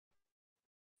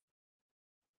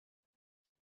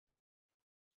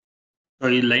So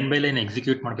ಈ line by line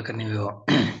execute ಮಾಡ್ಬೇಕಾದ್ರೆ ನೀವು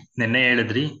ನಿನ್ನೆ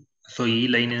ಹೇಳಿದ್ರಿ. ಸೊ ಈ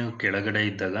ಲೈನ್ ಕೆಳಗಡೆ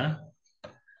ಇದ್ದಾಗ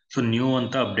ಸೊ ನ್ಯೂ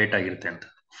ಅಂತ ಅಪ್ಡೇಟ್ ಆಗಿರುತ್ತೆ ಅಂತ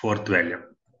ಫೋರ್ತ್ ವ್ಯಾಲ್ಯೂ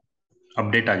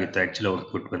ಅಪ್ಡೇಟ್ ಆಗಿತ್ತು ಆಕ್ಚುಲಿ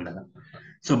ಔಟ್ಪುಟ್ ಬಂದಾಗ.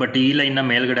 ಸೊ ಬಟ್ ಈ ಲೈನ್ ನ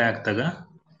ಮೇಲ್ಗಡೆ ಹಾಕ್ದಾಗ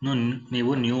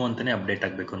ನೀವು ನ್ಯೂ ಅಂತಾನೆ ಅಪ್ಡೇಟ್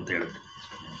ಆಗ್ಬೇಕು ಅಂತ ಹೇಳಿದ್ರಿ.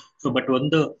 ಸೊ ಬಟ್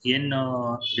ಒಂದು ಏನು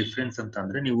ಡಿಫ್ರೆನ್ಸ್ ಅಂತ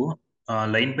ಅಂದ್ರೆ ನೀವು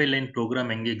ಲೈನ್ ಬೈ ಲೈನ್ ಪ್ರೋಗ್ರಾಮ್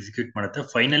ಹೆಂಗೆ ಎಕ್ಸಿಕ್ಯೂಟ್ ಮಾಡುತ್ತೆ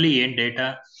ಫೈನಲಿ ಏನ್ ಡೇಟಾ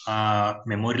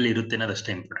ಮೆಮೊರಿಲಿ ಇರುತ್ತೆ ಅನ್ನೋದು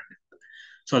ಅಷ್ಟೇ ಇಂಪಾರ್ಟೆಂಟ್.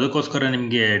 ಸೊ ಅದಕ್ಕೋಸ್ಕರ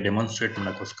ನಿಮ್ಗೆ ಡೆಮಾನ್ಸ್ಟ್ರೇಟ್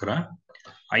ಮಾಡೋಕ್ಕೋಸ್ಕರ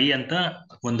ಐ ಅಂತ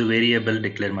ಒಂದು ವೇರಿಯೇಬಲ್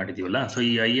ಡಿಕ್ಲೇರ್ ಮಾಡಿದೀವಲ್ಲ. ಸೊ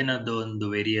ಈ ಐ ಅನ್ನೋದು ಒಂದು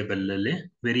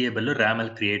ವೇರಿಯೇಬಲ್ ರ್ಯಾಮ್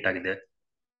ಅಲ್ಲಿ ಕ್ರಿಯೇಟ್ ಆಗಿದೆ.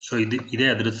 ಸೊ ಇದೇ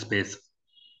ಅದ್ರ ಸ್ಪೇಸ್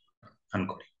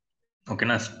ಅನ್ಕೊಳ್ಳಿ.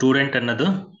 ಓಕೆನಾ. ಸ್ಟೂಡೆಂಟ್ ಅನ್ನೋದು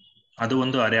ಅದು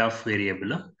ಒಂದು ಅರೇ ಆಫ್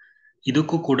ವೇರಿಯೇಬಲ್.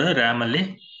 ಇದಕ್ಕೂ ಕೂಡ ರ್ಯಾಮ್ ಅಲ್ಲಿ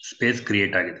ಸ್ಪೇಸ್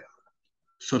ಕ್ರಿಯೇಟ್ ಆಗಿದೆ.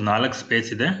 ಸೊ 4 ಸ್ಪೇಸ್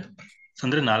ಇದೆ. ಸೊ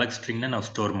ಅಂದ್ರೆ 4 ಸ್ಟ್ರಿಂಗ್ ನ ನಾವು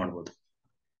ಸ್ಟೋರ್ ಮಾಡ್ಬೋದು.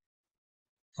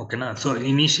 ಓಕೆನಾ. ಸೊ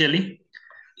ಇನಿಷಿಯಲಿ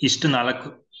ಇಷ್ಟು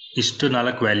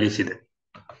ನಾಲ್ಕು ವ್ಯಾಲ್ಯೂಸ್ ಇದೆ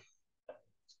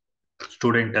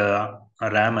ಸ್ಟೂಡೆಂಟ್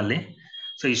ರ್ಯಾಮ್ ಅಲ್ಲಿ.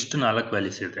 ಸೊ ಇಷ್ಟು 4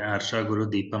 ವ್ಯಾಲ್ಯೂಸ್ ಇದೆ. ಹರ್ಷ, ಗುರು,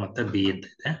 ದೀಪ ಮತ್ತೆ ಬಿ ಅಂತ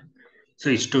ಇದೆ. ಸೊ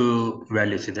ಇಷ್ಟು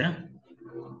ವ್ಯಾಲ್ಯೂಸ್ ಇದೆ.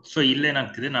 ಸೊ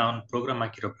ಇಲ್ಲೇನಾಗ್ತಿದೆ, ನಾವು ಪ್ರೋಗ್ರಾಮ್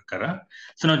ಹಾಕಿರೋ ಪ್ರಕಾರ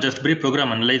ಸೊ ನಾವು ಜಸ್ಟ್ ಬರೀ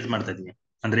ಪ್ರೋಗ್ರಾಮ್ ಅನಲೈಸ್ ಮಾಡ್ತಾ ಇದೀವಿ.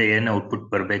 ಅಂದ್ರೆ ಏನ್ ಔಟ್ಪುಟ್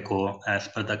ಬರಬೇಕು ಆಸ್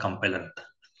ಪರ್ ದ ಕಂಪೈಲರ್ ಅಂತ.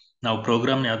 ನಾವು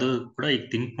ಪ್ರೋಗ್ರಾಮ್ ಯಾವುದು ಕೂಡ ಈಗ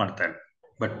ಥಿಂಕ್ ಮಾಡ್ತಾ ಇಲ್ಲ.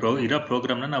 ಬಟ್ ಇರೋ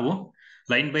ಪ್ರೋಗ್ರಾಮ್ನ ನಾವು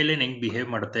ಲೈನ್ ಬೈ ಲೈನ್ ಹೆಂಗ್ ಬಿಹೇವ್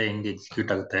ಮಾಡುತ್ತೆ, ಹೆಂಗ್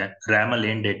ಎಕ್ಸಿಕ್ಯೂಟ್ ಆಗುತ್ತೆ, ರ್ಯಾಮ್ ಅಲ್ಲಿ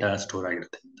ಏನ್ ಡೇಟಾ ಸ್ಟೋರ್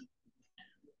ಆಗಿರುತ್ತೆ.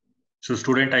 ಸೊ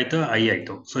ಸ್ಟೂಡೆಂಟ್ ಆಯ್ತು, ಐ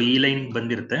ಆಯ್ತು. ಸೊ ಈ ಲೈನ್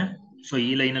ಬಂದಿರುತ್ತೆ. ಸೊ ಈ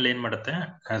ಲೈನ್ ಅಲ್ಲಿ ಏನ್ ಮಾಡುತ್ತೆ,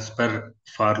 ಆಸ್ ಪರ್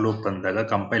ಫಾರ್ ಲೂಪ್ ಬಂದಾಗ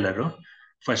ಕಂಪೈಲರ್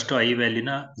ಫಸ್ಟ್ ಐ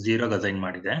ವ್ಯಾಲ್ಯೂನ 0ಗೆ ಅಸೈನ್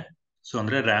ಮಾಡಿದೆ. ಸೊ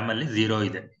ಅಂದ್ರೆ ರ್ಯಾಮ್ ಅಲ್ಲಿ 0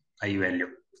 ಇದೆ ಐ ವ್ಯಾಲ್ಯೂ.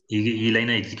 ಈಗ ಈ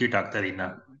ಲೈನ್ ಎಕ್ಸಿಕ್ಯೂಟ್ ಆಗ್ತಾ ಇದೆ ಇನ್ನ.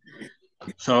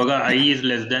 ಸೊ ಅವಾಗ ಐ ಇಸ್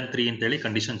ಲೆಸ್ ದ್ಯಾನ್ 3 ಅಂತ ಹೇಳಿ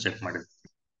ಕಂಡೀಷನ್ ಚೆಕ್ ಮಾಡಿದೆ.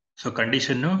 ಸೊ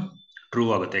ಕಂಡೀಷನ್ ಟ್ರೂ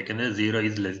ಆಗುತ್ತೆ, ಯಾಕೆಂದ್ರೆ 0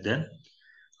 is less than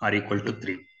R equal to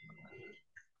 3.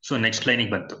 So next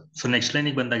ಲೈನಿಗೆ ಬಂತು. ಸೊ ನೆಕ್ಸ್ಟ್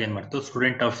ಲೈನಿಗೆ ಬಂದಾಗ ಏನ್ ಮಾಡ್ತು,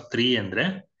 ಸ್ಟೂಡೆಂಟ್ ಆಫ್ 3 ಅಂದ್ರೆ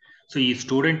ಸೊ ಈ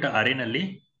ಸ್ಟೂಡೆಂಟ್ ಅರೇನಲ್ಲಿ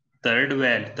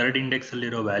ಥರ್ಡ್ ಇಂಡೆಕ್ಸ್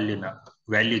ಅಲ್ಲಿರೋ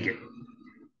ವ್ಯಾಲ್ಯೂಗೆ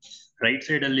ರೈಟ್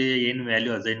ಸೈಡ್ ಅಲ್ಲಿ ಏನ್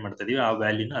ವ್ಯಾಲ್ಯೂ ಅಸೈನ್ ಮಾಡ್ತಾ ಇದೀವಿ ಆ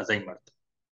ವ್ಯಾಲ್ಯೂನ ಅಸೈನ್ ಮಾಡ್ತು.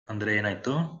 ಅಂದ್ರೆ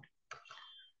ಏನಾಯ್ತು,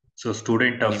 ಸೊ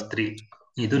ಸ್ಟೂಡೆಂಟ್ ಆಫ್ 3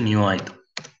 ಇದು ನ್ಯೂ ಆಯ್ತು.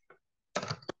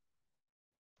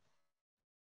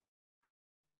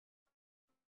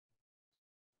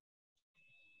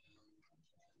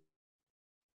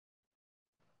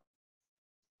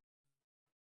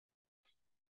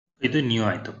 ಇದು ನ್ಯೂ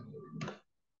ಆಯ್ತು.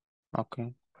 ಓಕೆ.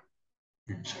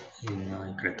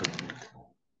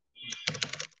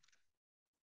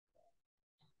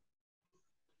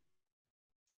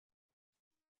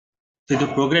 ಇದು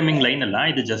ಪ್ರೋಗ್ರಾಮಿಂಗ್ ಲೈನ್ ಅಲ್ಲ,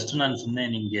 ಇದು ಜಸ್ಟ್ ನಾನು ಸುಮ್ಮನೆ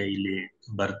ನಿಮ್ಗೆ ಇಲ್ಲಿ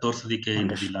ತೋರ್ಸೋದಿಕ್ಕೆ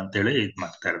ಇದಿಲ್ಲ ಅಂತ ಹೇಳಿ ಇದು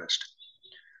ಮಾಡ್ತಾ ಇರೋದು ಅಷ್ಟೇ.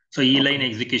 ಸೊ ಈ ಲೈನ್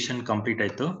ಎಕ್ಸಿಕ್ಯೂಷನ್ ಕಂಪ್ಲೀಟ್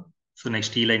ಆಯ್ತು. ಸೊ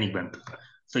ನೆಕ್ಸ್ಟ್ ಈ ಲೈನಿಗೆ ಬಂತು.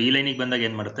 ಸೊ ಈ ಲೈನಿಗೆ ಬಂದಾಗ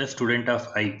ಏನ್ ಮಾಡುತ್ತೆ, ಸ್ಟೂಡೆಂಟ್ ಆಫ್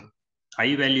ಐ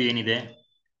ವ್ಯಾಲ್ಯೂ ಏನಿದೆ,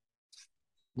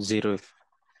 0.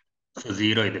 ಸೊ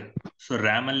 0 ಇದೆ. ಸೊ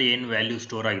ರ್ಯಾಮ್ ಅಲ್ಲಿ ಏನ್ ವ್ಯಾಲ್ಯೂ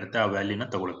ಸ್ಟೋರ್ ಆಗಿರುತ್ತೆ ಆ ವ್ಯಾಲ್ಯೂನ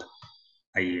ತಗೊಳುತ್ತೆ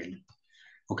ಐ ಅಲ್ಲಿ.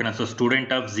 ಓಕೆನಾ. ಸೊ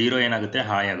ಸ್ಟೂಡೆಂಟ್ ಆಫ್ 0 ಏನಾಗುತ್ತೆ,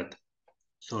 ಹಾಯ್ ಆಗುತ್ತೆ.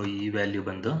 ಸೊ ಈ ವ್ಯಾಲ್ಯೂ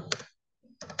ಬಂದು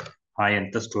ಹಾಯ್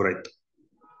ಅಂತ ಸ್ಟೋರ್ ಆಯ್ತು.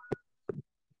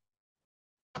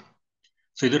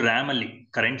 ಸೊ ಇದು ರ್ಯಾಮ್ ಅಲ್ಲಿ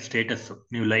ಕರೆಂಟ್ ಸ್ಟೇಟಸ್.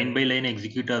 ನೀವು ಲೈನ್ ಬೈ ಲೈನ್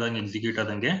ಎಕ್ಸಿಕ್ಯೂಟ್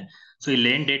ಆದಂಗೆ ಸೊ ಇಲ್ಲಿ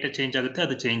ಏನ್ ಡೇಟಾ ಚೇಂಜ್ ಆಗುತ್ತೆ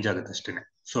ಅದು ಚೇಂಜ್ ಆಗುತ್ತೆ ಅಷ್ಟೇನೆ.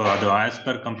 ಸೊ ಅದು ಆಸ್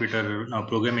ಪರ್ ಕಂಪ್ಯೂಟರ್ ನಾವು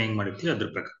ಪ್ರೋಗ್ರಾಮ್ ಹೆಂಗ್ ಮಾಡಿರ್ತೀವಿ ಅದ್ರ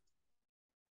ಪ್ರಕಾರ.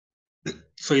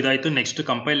 ಸೊ ಇದಾಯ್ತು. ನೆಕ್ಸ್ಟ್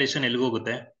ಕಂಪೈಲೇಷನ್ ಎಲ್ಲಿಗೆ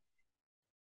ಹೋಗುತ್ತೆ,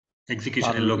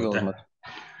 ಎಕ್ಸಿಕ್ಯೂಷನ್ ಎಲ್ಲಿ ಹೋಗುತ್ತೆ,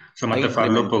 ಸೊ ಮತ್ತೆ ಫಾರ್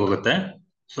ಲೂಪ್ ಹೋಗುತ್ತೆ.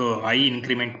 ಸೊ ಐ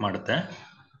ಇನ್ಕ್ರಿಮೆಂಟ್ ಮಾಡುತ್ತೆ.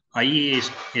 ಐ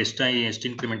ಎಷ್ಟು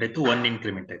ಇನ್ಕ್ರಿಮೆಂಟ್ ಆಯ್ತು, 1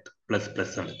 ಇನ್ಕ್ರಿಮೆಂಟ್ ಆಯ್ತು ಪ್ಲಸ್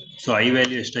ಪ್ಲಸ್ ಅಂತ. ಸೊ ಐ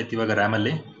ವ್ಯಾಲ್ಯೂ ಎಷ್ಟಾಯ್ತು ಇವಾಗ ರ್ಯಾಮ್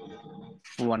ಅಲ್ಲಿ,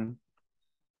 1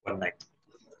 ಆಯ್ತು.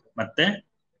 ಮತ್ತೆ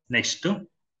ನೆಕ್ಸ್ಟ್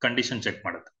ಕಂಡೀಷನ್ ಚೆಕ್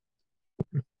ಮಾಡುತ್ತೆ.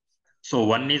 So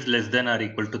 1 is less than R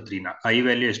equal to 3 ನ ಐ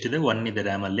ವ್ಯಾಲ್ಯೂ ಎಷ್ಟಿದೆ, 1 ಇದೆ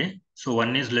ರ್ಯಾಮ್ ಅಲ್ಲಿ. So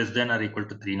 1 is less than R equal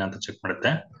to 3 ನ ಅಂತ ಚೆಕ್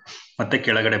ಮಾಡುತ್ತೆ. ಮತ್ತೆ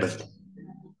ಕೆಳಗಡೆ ಬಂತು,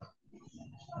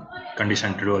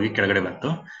 ಕಂಡೀಷನ್ ಟ್ರೂ ಆಗಿ ಕೆಳಗಡೆ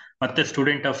ಬಂತು. ಮತ್ತೆ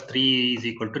student of 3 is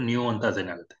equal to new ಅಂತ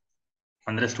ಅಸೈನ್ ಆಗುತ್ತೆ.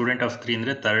 ಅಂದ್ರೆ ಸ್ಟೂಡೆಂಟ್ ಆಫ್ 3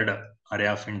 ಅಂದ್ರೆ ಥರ್ಡ್ ಅರೇ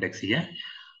ಆಫ್ ಇಂಡೆಕ್ಸ್ ಗೆ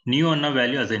ನ್ಯೂ ಅನ್ನೋ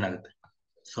ವ್ಯಾಲ್ಯೂ ಅಸೈನ್ ಆಗುತ್ತೆ.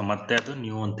 ಸೊ ಮತ್ತೆ ಅದು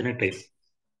ನ್ಯೂ ಅಂತಾನೆ ಟೈಪ್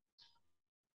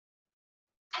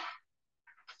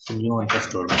ನ್ಯೂ ಅಂತ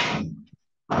ಸ್ಟೋರ್ ಮಾಡಿ.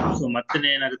 ಸೊ ಮತ್ತೆ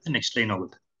ಏನಾಗುತ್ತೆ, ನೆಕ್ಸ್ಟ್ ಲೈನ್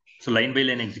ಹೋಗುತ್ತೆ. So line by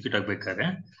line execute ಆಗ್ಬೇಕಾದ್ರೆ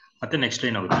ಮತ್ತೆ ನೆಕ್ಸ್ಟ್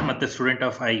ಲೈನ್ ಹೋಗುತ್ತೆ. ಮತ್ತೆ student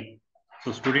of I. So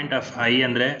student of I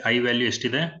ಅಂದ್ರೆ ಐ ವ್ಯಾಲ್ಯೂ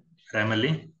ಎಷ್ಟಿದೆ ರ್ಯಾಮ್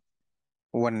ಅಲ್ಲಿ,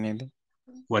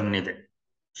 1 ಇದೆ.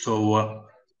 ಸೊ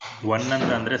 1 ಅಂತ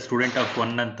ಅಂದ್ರೆ ಸ್ಟೂಡೆಂಟ್ ಆಫ್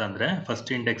 1 ಅಂತ ಅಂದ್ರೆ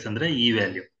ಫಸ್ಟ್ ಇಂಡೆಕ್ಸ್ ಅಂದ್ರೆ ಈ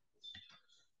ವ್ಯಾಲ್ಯೂ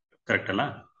ಕರೆಕ್ಟ್ ಅಲ್ಲ.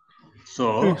 So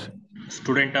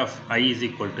student of I is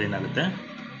equal to ಏನಾಗುತ್ತೆ,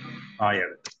 ಐ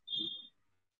ಆಗುತ್ತೆ.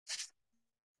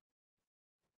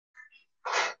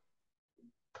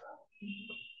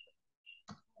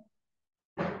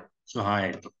 ಸೊ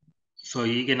ಆಯ್ತು. ಸೊ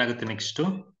ಈಗೇನಾಗುತ್ತೆ, ನೆಕ್ಸ್ಟ್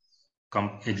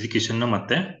ಎಕ್ಸಿಕ್ಯೂಷನ್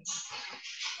ಮತ್ತೆ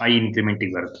ಐ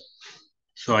ಇನ್ಕ್ರಿಮೆಂಟಿಗೆ ಬರುತ್ತೆ.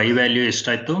 ಸೊ ಐ ವ್ಯಾಲ್ಯೂ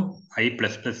ಎಷ್ಟಾಯ್ತು, ಐ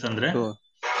ಪ್ಲಸ್ ಪ್ಲಸ್ ಅಂದ್ರೆ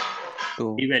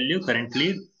ಈ ವ್ಯಾಲ್ಯೂ ಕರೆಂಟ್ಲಿ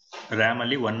ರ್ಯಾಮ್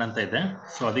ಅಲ್ಲಿ 1 ಅಂತ ಇದೆ.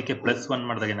 ಸೊ ಅದಕ್ಕೆ +1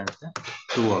 ಮಾಡಿದಾಗ ಏನಾಗುತ್ತೆ,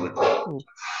 2 ಆಗುತ್ತೆ.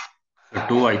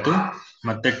 2 ಆಯ್ತು.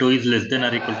 ಮತ್ತೆ 2 is less than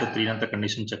or equal to 3 ಅಂತ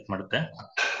ಕಂಡೀಷನ್ ಚೆಕ್ ಮಾಡುತ್ತೆ.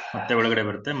 ಮತ್ತೆ ಒಳಗಡೆ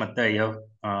ಬರುತ್ತೆ. ಮತ್ತೆ ಐ ಹ್ಯಾವ್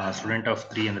ಸ್ಟೂಡೆಂಟ್ ಆಫ್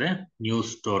 3 ಅಂದ್ರೆ ನ್ಯೂ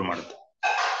ಸ್ಟೋರ್ ಮಾಡುತ್ತೆ.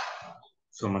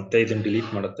 ಸೊ ಮತ್ತೆ ಇದನ್ನ ಡಿಲೀಟ್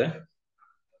ಮಾಡುತ್ತೆ,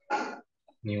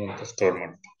 ನೀವು ಅಂತ ಸ್ಟೋರ್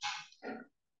ಮಾಡುತ್ತೆ.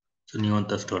 ಸೊ ನೀವು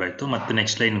ಅಂತ ಸ್ಟೋರ್ ಆಯ್ತು. ಮತ್ತೆ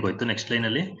ನೆಕ್ಸ್ಟ್ ಲೈನ್ಗೆ ಹೋಯ್ತು. ನೆಕ್ಸ್ಟ್ ಲೈನ್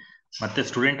ಅಲ್ಲಿ ಮತ್ತೆ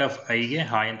ಸ್ಟೂಡೆಂಟ್ ಆಫ್ ಐಗೆ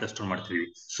ಹಾಯ್ ಅಂತ ಸ್ಟೋರ್ ಮಾಡ್ತೀವಿ.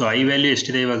 ಸೊ ಐ ವ್ಯಾಲ್ಯೂ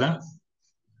ಎಷ್ಟಿದೆ ಇವಾಗ?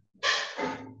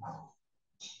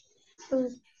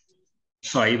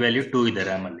 ಸೊ ಐ ವ್ಯಾಲ್ಯೂ 2 ಇದೆ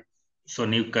ರ್ಯಾಮ್ ಅಲ್ಲಿ. ಸೊ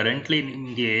ನೀವು ಕರೆಂಟ್ಲಿ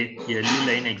ನಿಮ್ಗೆ ಎಲ್ಲಿ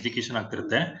ಲೈನ್ ಎಕ್ಸಿಕ್ಯೂಷನ್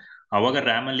ಆಗ್ತಿರುತ್ತೆ ಅವಾಗ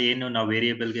ರ್ಯಾಮ್ ಅಲ್ಲಿ ಏನು ನಾವು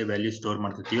ವೇರಿಯೇಬಲ್ಗೆ ವ್ಯಾಲ್ಯೂ ಸ್ಟೋರ್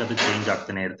ಮಾಡ್ತಿರ್ತೀವಿ ಅದು ಚೇಂಜ್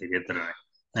ಆಗ್ತಾನೆ ಇರ್ತೀವಿ. ಈ ತರ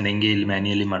ನಾನು ಹೆಂಗೆ ಇಲ್ಲಿ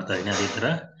ಮ್ಯಾನ್ಯಲಿ ಮಾಡ್ತಾ ಇದ್ದೀನಿ ಅದೇ ತರ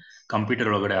ಕಂಪ್ಯೂಟರ್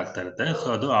ಒಳಗಡೆ ಆಗ್ತಾ ಇರುತ್ತೆ. ಸೊ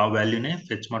ಅದು ಆ ವ್ಯಾಲ್ಯೂನೇ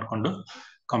ಫೆಚ್ ಮಾಡ್ಕೊಂಡು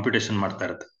ಕಂಪ್ಯೂಟೇಷನ್ ಮಾಡ್ತಾ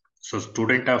ಇರುತ್ತೆ. ಸೊ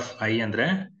ಸ್ಟೂಡೆಂಟ್ ಆಫ್ ಐ ಅಂದ್ರೆ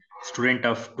student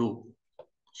of 2.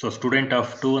 So student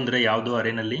of 2 ಅಂದ್ರೆ ಯಾವುದು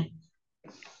ಅರೇನಲ್ಲಿ?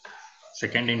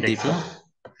 Second index.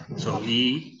 ಸೊ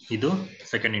ಇದು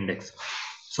ಸೆಕೆಂಡ್ ಇಂಡೆಕ್ಸ್.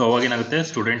 ಸೊ ಅವಾಗ ಏನಾಗುತ್ತೆ,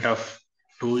 student of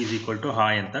 2 is equal to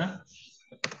hi ಅಂತ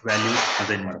ವ್ಯಾಲ್ಯೂ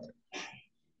ಅಸೈನ್ ಮಾಡುತ್ತೆ.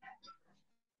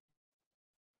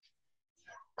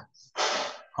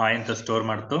 ಹಾಯ್ ಅಂತ ಸ್ಟೋರ್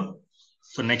ಮಾಡ್ತು.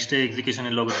 ಸೊ ನೆಕ್ಸ್ಟ್ ಎಕ್ಸಿಕ್ಯೂಷನ್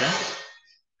ಎಲ್ಲಿ ಹೋಗುತ್ತೆ?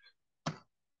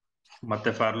 ಮತ್ತೆ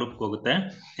ಫಾರ್ ಲೂಪ್ ಹೋಗುತ್ತೆ.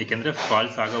 ಏಕೆಂದ್ರೆ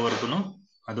ಫಾಲ್ಸ್ ಆಗೋವರೆಗೂ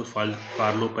ಅದು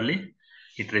ಫಾರ್ ಲೂಪ್ ಅಲ್ಲಿ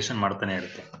ಇಟ್ರೇಷನ್ ಮಾಡ್ತಾನೆ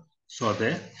ಇರುತ್ತೆ. ಸೊ ಅದೇ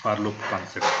for loop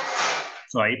concept.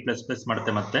 So I plus plus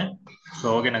ಮಾಡುತ್ತೆ ಮತ್ತೆ. ಸೊ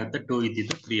ಅವಾಗ ಏನಾಗುತ್ತೆ, 2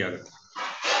 ಇದ್ದಿದ್ದು 3 ಆಗುತ್ತೆ.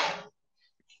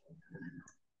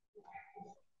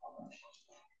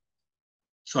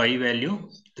 ಸೊ ಐ ವ್ಯಾಲ್ಯೂ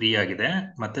 3 ಆಗಿದೆ.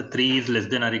 ಮತ್ತೆ 3 is less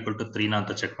than or equal to 3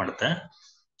 ಅಂತ ಚೆಕ್ ಮಾಡುತ್ತೆ.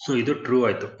 ಸೊ ಇದು ಟ್ರೂ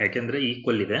ಆಯ್ತು, ಯಾಕೆಂದ್ರೆ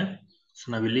ಈಕ್ವಲ್ ಇದೆ. ಸೊ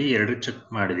ನಾವಿಲ್ಲಿ ಎರಡು ಚೆಕ್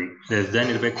ಮಾಡಿದ್ವಿ, ಲೆಸ್ ದ್ಯಾನ್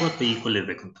ಇರಬೇಕು ಅಥವಾ ಈಕ್ವಲ್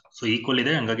ಇರಬೇಕು ಅಂತ. ಸೊ ಈಕ್ವಲ್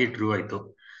ಇದೆ, ಹಂಗಾಗಿ ಟ್ರೂ ಆಯ್ತು.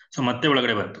 ಸೊ ಮತ್ತೆ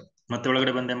ಒಳಗಡೆ ಬಂತು. ಮತ್ತೆ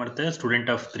ಒಳಗಡೆ ಬಂದೇ ಮಾಡುತ್ತೆ, ಸ್ಟೂಡೆಂಟ್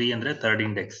ಆಫ್ 3 ಅಂದ್ರೆ third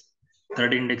index.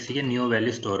 Third ಇಂಡೆಕ್ಸ್ಗೆ new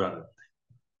value store ಆಗುತ್ತೆ.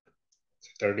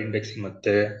 ಥರ್ಡ್ ಇಂಡೆಕ್ಸ್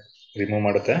ಮತ್ತೆ ರಿಮೂವ್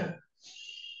ಮಾಡುತ್ತೆ,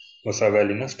 ಹೊಸ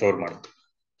ವ್ಯಾಲ್ಯೂನ ಸ್ಟೋರ್ ಮಾಡುತ್ತೆ.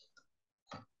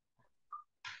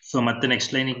 ಸೊ ಮತ್ತೆ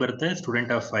ನೆಕ್ಸ್ಟ್ ಲೈನಿಗೆ ಬರುತ್ತೆ,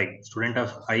 student of I. Student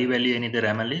of I value ಏನಿದೆ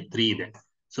ರ್ಯಾಮ್ ಅಲ್ಲಿ? 3 ಇದೆ.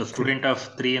 ಸೊ ಸ್ಟೂಡೆಂಟ್ ಆಫ್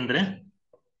 3 ಅಂದ್ರೆ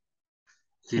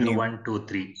 0 1 2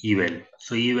 3 ಈ ವ್ಯಾಲ್ಯೂ.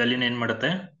 ಸೊ ಈ ವ್ಯಾಲ್ಯೂನ ಏನ್ ಮಾಡುತ್ತೆ,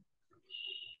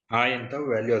 ಹಾಯ್ ಅಂತ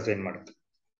ವ್ಯಾಲ್ಯೂ ಅಸೈನ್ ಮಾಡುತ್ತೆ.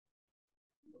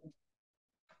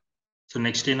 ಸೊ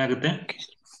ನೆಕ್ಸ್ಟ್ ಏನಾಗುತ್ತೆ,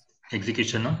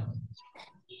 ಎಕ್ಸಿಕ್ಯೂಷನ್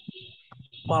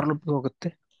ಫಾರ್ ಲೂಪ್ ಹೋಗುತ್ತೆ,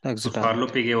 ಎಕ್ಸಿಟ್ ಫಾರ್ ಆಗುತ್ತೆ.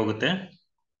 ಲೂಪಿಗೆ ಹೋಗುತ್ತೆ,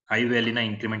 ಐ ವ್ಯಾಲ್ಯೂನ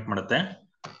ಇನ್ಕ್ರಿಮೆಂಟ್ ಮಾಡುತ್ತೆ.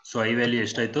 ಸೊ ಐ ವ್ಯಾಲ್ಯೂ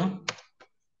ಎಷ್ಟಾಯ್ತು?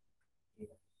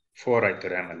 4 ಆಯ್ತು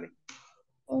ರ್ಯಾಮ್ ಅಲ್ಲಿ.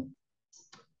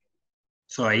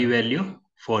 ಸೊ ಐ ವ್ಯಾಲ್ಯೂ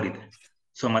 4 ಇದೆ.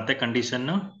 ಸೊ ಮತ್ತೆ ಕಂಡೀಷನ್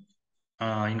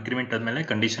ಇನ್ಕ್ರಿಮೆಂಟ್ ಆದ್ಮೇಲೆ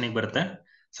ಕಂಡೀಷನ್ಗೆ ಬರುತ್ತೆ.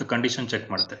 ಸೊ ಕಂಡೀಷನ್ ಚೆಕ್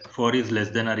ಮಾಡುತ್ತೆ, 4 is less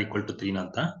than or equal to 3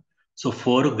 ಅಂತ. ಸೊ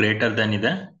 4 ಗ್ರೇಟರ್ ದನ್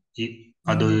ಇದೆ,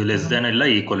 ಅದು ಲೆಸ್ ದನ್ ಇಲ್ಲ,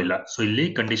 ಈಕ್ವಲ್ ಇಲ್ಲ. ಸೊ ಇಲ್ಲಿ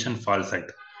ಕಂಡೀಷನ್ ಫಾಲ್ಸ್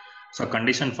ಆಯ್ತು. ಸೊ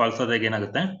ಕಂಡೀಷನ್ ಫಾಲ್ಸ್ ಆದಾಗ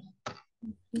ಏನಾಗುತ್ತೆ,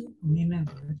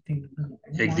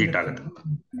 ಎಕ್ಸಿಟ್ ಆಗುತ್ತೆ.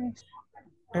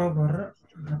 ಅಕ್ಟೋಬರ್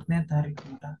 10ನೇ ತಾರೀಕು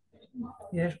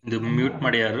ಇದು ಮ್ಯೂಟ್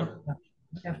ಮಾಡಿ ಯಾರು?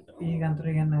 ಈಗಂತ್ರ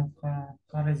ಏನು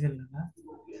ಕಾಲೇಜ್ ಇಲ್ಲ,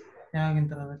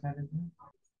 ಯಾವಾಗಿಂತ ಕಾಲೇಜ್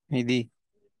ಇದಿ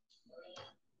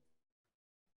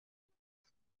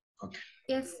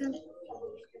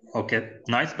ಓಕೆ,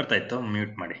 ನಾಯ್ಸ್ ಬರ್ತಾ ಇತ್ತು,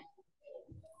 ಮ್ಯೂಟ್ ಮಾಡಿ.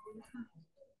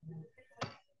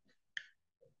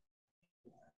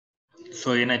 ಸೊ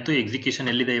ಏನಾಯ್ತು, ಎಕ್ಸಿಕ್ಯೂಷನ್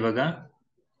ಎಲ್ಲಿದೆ ಇವಾಗ?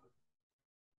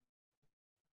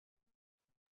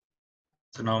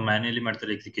 ಸೊ ನಾವು ಮ್ಯಾನ್ಯಲಿ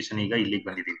ಮಾಡ್ತಾರೆ ಎಕ್ಸಿಕ್ಯೂಷನ್, ಈಗ ಇಲ್ಲಿಗೆ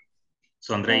ಬಂದಿದ್ದೀವಿ.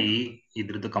 ಸೊ ಅಂದ್ರೆ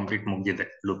ಇದ್ರದ್ದು ಕಂಪ್ಲೀಟ್ ಮುಗ್ದಿದೆ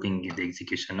ಲೂಪಿಂಗ್ ಇದೆ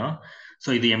ಎಕ್ಸಿಕ್ಯೂಷನ್. ಸೊ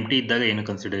ಇದು ಎಂಟಿ ಇದ್ದಾಗ ಏನು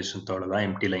ಕನ್ಸಿಡರೇಷನ್ ತಗೊಳ್ಳಲ್ಲ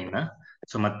ಎಂಟಿ ಲೈನ್.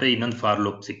 ಸೊ ಮತ್ತೆ ಇನ್ನೊಂದು ಫಾರ್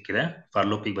ಲೂಪ್ ಸಿಕ್ಕಿದೆ, ಫಾರ್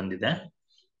ಲೂಪಿಗೆ ಬಂದಿದೆ.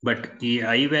 ಬಟ್ ಈ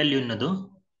ಐ ವ್ಯಾಲ್ಯೂ ಅನ್ನೋದು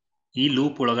ಈ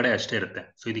ಲೂಪ್ ಒಳಗಡೆ ಅಷ್ಟೇ ಇರುತ್ತೆ.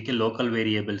 ಸೊ ಇದಕ್ಕೆ ಲೋಕಲ್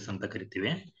ವೇರಿಯೇಬಲ್ಸ್ ಅಂತ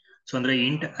ಕರಿತೀವಿ. ಸೊ ಅಂದ್ರೆ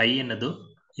ಇಂಟ್ ಐ ಅನ್ನೋದು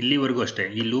ಇಲ್ಲಿವರೆಗೂ ಅಷ್ಟೇ.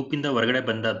 ಈ ಲೂಪ್ ಇಂದ ಹೊರಗಡೆ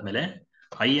ಬಂದಾದ್ಮೇಲೆ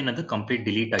ಐ ಅನ್ನೋದು ಕಂಪ್ಲೀಟ್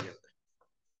ಡಿಲೀಟ್ ಆಗಿರುತ್ತೆ.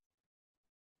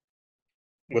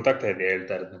 ಗೊತ್ತಾಗ್ತಾ ಇದೆ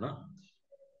ಹೇಳ್ತಾ ಇರೋದು?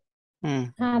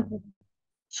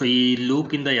 ಸೊ ಈ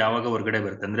ಲೂಪ್ ಇಂದ ಯಾವಾಗ ಹೊರಗಡೆ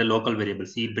ಬರುತ್ತೆ ಅಂದ್ರೆ ಲೋಕಲ್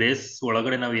ವೇರಿಯೇಬಲ್ಸ್, ಈ ಬ್ರೇಸ್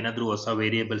ಒಳಗಡೆ ನಾವು ಏನಾದ್ರು ಹೊಸ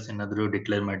ವೇರಿಯೇಬಲ್ಸ್ ಏನಾದ್ರು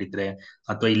ಡಿಕ್ಲೇರ್ ಮಾಡಿದ್ರೆ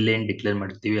ಅಥವಾ ಇಲ್ಲೇನ್ ಡಿಕ್ಲೇರ್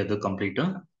ಮಾಡಿರ್ತೀವಿ ಅದು ಕಂಪ್ಲೀಟ್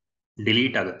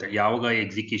ಡಿಲೀಟ್ ಆಗುತ್ತೆ. ಯಾವಾಗ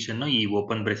ಎಕ್ಸಿಕ್ಯೂಷನ್ ಈ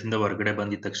ಓಪನ್ ಬ್ರೇಸ್ ಇಂದ ಹೊರಗಡೆ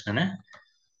ಬಂದಿದ ತಕ್ಷಣ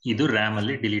ಇದು ರ್ಯಾಮ್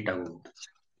ಅಲ್ಲಿ ಡಿಲೀಟ್ ಆಗೋಗುತ್ತೆ.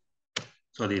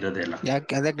 ಸೊ ಅದು ಇರೋದೇ ಇಲ್ಲ.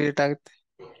 ಯಾಕೆ ಅದೇ ಡಿಲೀಟ್ ಆಗುತ್ತೆ?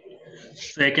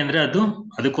 ಯಾಕೆಂದ್ರೆ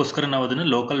ಅದಕ್ಕೋಸ್ಕರ ನಾವು ಅದನ್ನ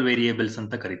ಲೋಕಲ್ ವೇರಿಯೇಬಲ್ಸ್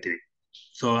ಅಂತ ಕರಿತೀವಿ.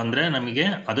 ಸೊ ಅಂದ್ರೆ ನಮಗೆ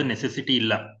ಅದು ನೆಸೆಸಿಟಿ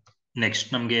ಇಲ್ಲ. ನೆಕ್ಸ್ಟ್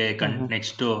ನಮ್ಗೆ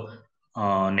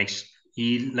ನೆಕ್ಸ್ಟ್ ಈ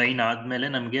ಲೈನ್ ಆದ್ಮೇಲೆ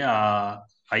ನಮ್ಗೆ ಆ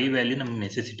ಐ ವ್ಯಾಲ್ಯೂ ನಮ್ಗೆ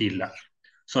ನೆಸೆಸಿಟಿ ಇಲ್ಲ.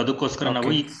 ಸೊ ಅದಕ್ಕೋಸ್ಕರ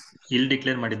ನಾವು ಇಲ್ಲಿ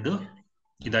ಡಿಕ್ಲೇರ್ ಮಾಡಿದ್ದು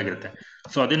ಇದಾಗಿರುತ್ತೆ.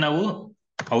 ಸೊ ಅದೇ ನಾವು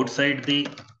ಔಟ್ಸೈಡ್ ದಿ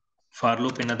ಫಾರ್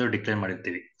ಲೂಪ್ ಏನಾದ್ರು ಡಿಕ್ಲೇರ್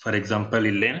ಮಾಡಿರ್ತೀವಿ. ಫಾರ್ ಎಕ್ಸಾಂಪಲ್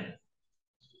ಇಲ್ಲೇ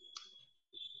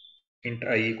ಇಂಟ್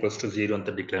ಐ ಈಕ್ವಲ್ಸ್ ಟು 0 ಅಂತ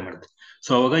ಡಿಕ್ಲೇರ್ ಮಾಡ್ತೀವಿ.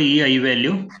 ಸೊ ಅವಾಗ ಈ ಐ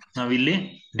ವ್ಯಾಲ್ಯೂ ನಾವು ಇಲ್ಲಿ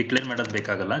ಡಿಕ್ಲೇರ್ ಮಾಡೋದು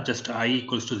ಬೇಕಾಗಲ್ಲ, ಜಸ್ಟ್ ಐ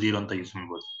ಈಕ್ವಲ್ಸ್ ಟು 0 ಅಂತ ಯೂಸ್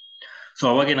ಮಾಡ್ಬೋದು. ಸೊ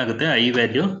ಅವಾಗ ಏನಾಗುತ್ತೆ, ಐ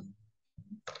ವ್ಯಾಲ್ಯೂ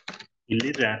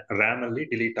ಇಲ್ಲಿ ರ್ಯಾಮ್ ಅಲ್ಲಿ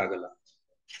ಡಿಲೀಟ್ ಆಗಲ್ಲ.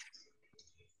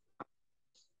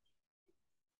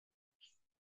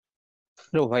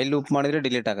 ವೈಲ್ ಲೂಪ್ ಮಾಡಿದ್ರೆ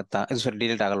ಡಿಲೀಟ್ ಆಗುತ್ತಾ? ಸಾರಿ,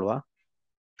 ಡಿಲೀಟ್ ಆಗಲ್ವಾ?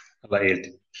 ಅಲ್ಲ,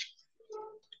 ಹೇಳ್ತೀನಿ.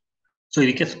 ಸೊ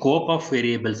ಇದಕ್ಕೆ ಸ್ಕೋಪ್ ಆಫ್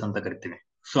ವೇರಿಯೇಬಲ್ಸ್ ಅಂತ ಕರಿತೀವಿ.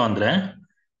 ಸೊ ಅಂದ್ರೆ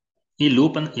ಈ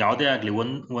ಲೂಪ್ ಯಾವುದೇ ಆಗ್ಲಿ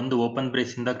ಒಂದು ಓಪನ್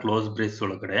ಬ್ರೇಸ್ ಇಂದ ಕ್ಲೋಸ್ ಬ್ರೇಸ್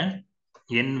ಒಳಗಡೆ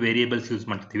ಏನ್ ವೇರಿಯೇಬಲ್ಸ್ ಯೂಸ್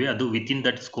ಮಾಡ್ತೀವಿ ಅದು ವಿತ್ ಇನ್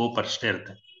ದಟ್ ಸ್ಕೋಪ್ ಅಷ್ಟೇ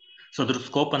ಇರುತ್ತೆ. ಸೊ ಅದ್ರ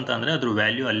ಸ್ಕೋಪ್ ಅಂತ ಅಂದ್ರೆ ಅದ್ರ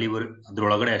ವ್ಯಾಲ್ಯೂ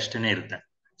ಅದ್ರೊಳಗಡೆ ಅಷ್ಟೇನೆ ಇರುತ್ತೆ.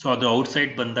 ಸೊ ಅದು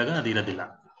ಔಟ್ಸೈಡ್ ಬಂದಾಗ ಅದು ಇರೋದಿಲ್ಲ.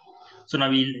 ಸೊ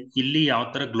ನಾವು ಇಲ್ಲಿ ಯಾವ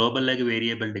ತರ ಗ್ಲೋಬಲ್ ಆಗಿ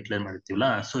ವೇರಿಯೇಬಲ್ ಡಿಕ್ಲೇರ್ ಮಾಡ್ತೀವಲ್ಲ,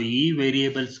 ಸೊ ಈ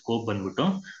ವೇರಿಯೇಬಲ್ ಸ್ಕೋಪ್ ಬಂದ್ಬಿಟ್ಟು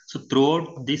so through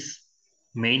out this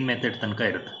main method ತನಕ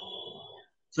ಇರುತ್ತೆ.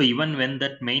 So even when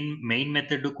that main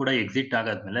method ಕೂಡ ಎಕ್ಸಿಟ್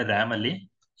ಆಗಾದ್ಮೇಲೆ ರ್ಯಾಮ್ ಅಲ್ಲಿ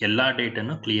ಎಲ್ಲಾ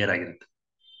ಡೇಟನ್ನು ಕ್ಲಿಯರ್ ಆಗಿರುತ್ತೆ.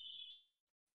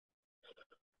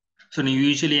 ಸೊ ನೀವು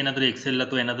ಯೂಶಲಿ ಏನಾದ್ರು ಎಕ್ಸೆಲ್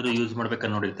ಅಥವಾ ಏನಾದ್ರು ಯೂಸ್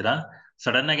ಮಾಡ್ಬೇಕಂತ ನೋಡಿರ್ತೀರಾ,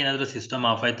 ಸಡನ್ ಆಗಿ ಏನಾದ್ರು ಸಿಸ್ಟಮ್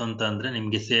ಆಫ್ ಆಯ್ತು ಅಂತ ಅಂದ್ರೆ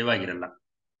ನಿಮ್ಗೆ ಸೇವ್ ಆಗಿರಲ್ಲ.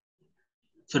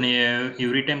 ಸೊ ನೀವು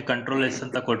ಎವ್ರಿ ಟೈಮ್ ಕಂಟ್ರೋಲ್ ಎಸ್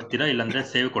ಅಂತ ಕೊಡ್ತೀರಾ, ಇಲ್ಲಾಂದ್ರೆ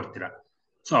ಸೇವ್ ಕೊಡ್ತೀರಾ.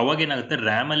 ಸೊ ಅವಾಗ ಏನಾಗುತ್ತೆ,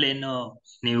 ರ್ಯಾಮ್ ಅಲ್ಲಿ ಏನು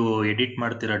ನೀವು ಎಡಿಟ್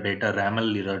ಮಾಡ್ತಿರೋ ಡೇಟಾ, ರ್ಯಾಮ್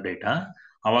ಅಲ್ಲಿ ಇರೋ ಡೇಟಾ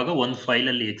ಅವಾಗ ಒಂದು ಫೈಲ್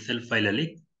ಅಲ್ಲಿ, ಎಕ್ಸೆಲ್ ಫೈಲ್ ಅಲ್ಲಿ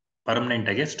ಪರ್ಮನೆಂಟ್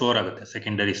ಆಗಿ ಸ್ಟೋರ್ ಆಗುತ್ತೆ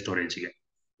ಸೆಕೆಂಡರಿ ಸ್ಟೋರೇಜ್ಗೆ.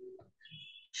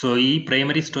 ಸೊ ಈ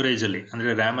ಪ್ರೈಮರಿ ಸ್ಟೋರೇಜ್ ಅಲ್ಲಿ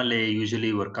ಅಂದ್ರೆ ರ್ಯಾಮ್ ಅಲ್ಲಿ ಯೂಶಲಿ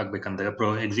ವರ್ಕ್ ಆಗ್ಬೇಕಂದಾಗ,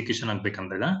 ಎಕ್ಸಿಕ್ಯೂಷನ್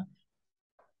ಆಗ್ಬೇಕಂದಾಗ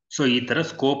ಸೊ ಈ ತರ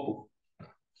ಸ್ಕೋಪ್.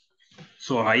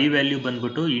 ಸೊ ಐ ವ್ಯಾಲ್ಯೂ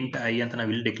ಬಂದ್ಬಿಟ್ಟು ಇಂಟ್ ಐ ಅಂತ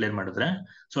ನಾವು ಇಲ್ಲಿ ಡಿಕ್ಲೇರ್ ಮಾಡಿದ್ರೆ,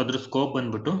 ಸೊ ಅದ್ರ ಸ್ಕೋಪ್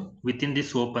ಬಂದ್ಬಿಟ್ಟು with in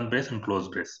this open brace and close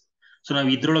brace. So ನಾವು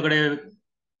ಇದ್ರೊಳಗಡೆ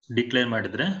ಡಿಕ್ಲೇರ್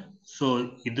ಮಾಡಿದ್ರೆ ಸೊ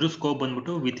ಇದ್ರ ಸ್ಕೋಪ್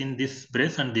ಬಂದ್ಬಿಟ್ಟು with in this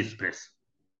brace and this brace.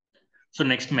 So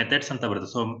next methods ಅಂತ ಬರುತ್ತೆ.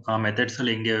 ಸೊ ಆ ಮೆಥಡ್ಸ್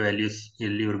ಅಲ್ಲಿ ಹೆಂಗೆ ವ್ಯಾಲ್ಯೂಸ್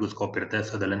ಎಲ್ಲಿವರೆಗೂ ಸ್ಕೋಪ್ ಇರುತ್ತೆ,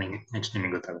 ಸೊ ಅದೆಲ್ಲ ನೆಕ್ಸ್ಟ್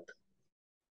ನಿಮಗೆ ಗೊತ್ತಾಗುತ್ತೆ.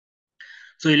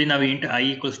 ಸೊ ಇಲ್ಲಿ ನಾವು int I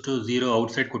equals to 0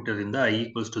 outside ಕೊಟ್ಟಿರೋದ್ರಿಂದ I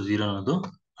equals to 0 ಅನ್ನೋದು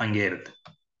ಹಂಗೆ ಇರುತ್ತೆ.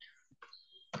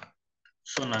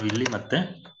 ಸೊ ನಾವಿಲ್ಲಿ ಮತ್ತೆ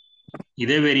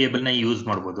ಇದೇ ವೇರಿಯೇಬಲ್ ನ ಯೂಸ್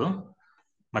ಮಾಡ್ಬೋದು,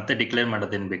 ಮತ್ತೆ ಡಿಕ್ಲೇರ್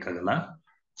ಮಾಡೋದೇನು ಬೇಕಾಗಲ್ಲ.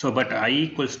 So but I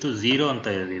equals to 0 ಅಂತ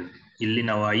ಇಲ್ಲಿ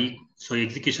ನಾವು ಸೊ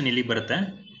ಎಕ್ಸಿಕ್ಯೂಷನ್ ಇಲ್ಲಿ ಬರುತ್ತೆ.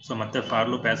 ಸೊ ಮತ್ತೆ for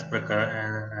loop as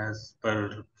per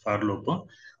for loop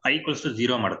I equals to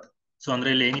 0 ಮಾಡುತ್ತೆ. ಸೊ ಅಂದ್ರೆ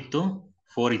ಇಲ್ಲಿ ಏನಿತ್ತು,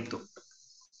 4 ಇತ್ತು.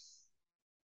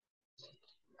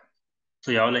 ಸೊ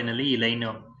ಯಾವ ಲೈನಲ್ಲಿ ಈ line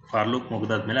for loop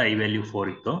ಮುಗಿದಾದ್ಮೇಲೆ I value 4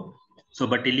 ಇತ್ತು. ಸೊ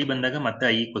ಬಟ್ ಇಲ್ಲಿ ಬಂದಾಗ ಮತ್ತೆ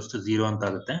ಐ ಈಕ್ವಲ್ಸ್ ಟು 0 ಅಂತ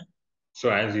ಆಗುತ್ತೆ. ಸೊ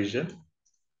ಆಸ್ ಯೂಶುವಲ್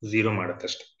 0 ಮಾಡುತ್ತೆ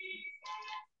ಅಷ್ಟೇ.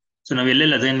 ಸೊ ನಾವು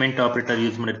ಎಲ್ಲೆಲ್ಲಿ ಅಸೈನ್ಮೆಂಟ್ ಆಪರೇಟರ್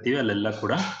ಯೂಸ್ ಮಾಡಿರ್ತೀವಿ ಅಲ್ಲೆಲ್ಲ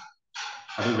ಕೂಡ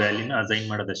ಅದು ವ್ಯಾಲ್ಯೂನ ಅಸೈನ್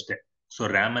ಮಾಡೋದಷ್ಟೇ. ಸೊ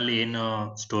ರ್ಯಾಮ್ ಅಲ್ಲಿ ಏನು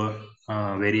ಸ್ಟೋರ್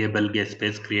ವೇರಿಯೇಬಲ್ಗೆ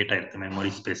ಸ್ಪೇಸ್ ಕ್ರಿಯೇಟ್ ಆಗಿರುತ್ತೆ,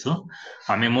 ಮೆಮೊರಿ ಸ್ಪೇಸು,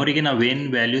 ಆ ಮೆಮೊರಿಗೆ ನಾವು ಏನ್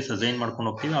ವ್ಯಾಲ್ಯೂಸ್ ಅಸೈನ್ ಮಾಡ್ಕೊಂಡು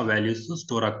ಹೋಗ್ತೀವಿ ಆ ವ್ಯಾಲ್ಯೂಸ್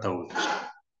ಸ್ಟೋರ್ ಆಗ್ತಾ ಹೋಗುತ್ತೆ.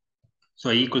 ಸೊ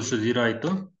ಈಕ್ವಲ್ಸ್ ಟು 0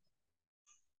 ಆಯ್ತು.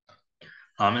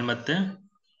 ಆಮೇಲೆ ಮತ್ತೆ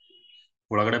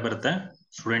ಒಳಗಡೆ ಬರುತ್ತೆ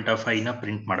ಸ್ಟೂಡೆಂಟ್ ಆಫ್ ಐ ನ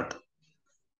ಪ್ರಿಂಟ್ ಮಾಡುತ್ತೆ.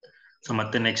 ಸೊ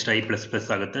ಮತ್ತೆ ನೆಕ್ಸ್ಟ್ ಐ ಪ್ಲಸ್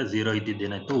ಪ್ಲಸ್ ಆಗುತ್ತೆ. 0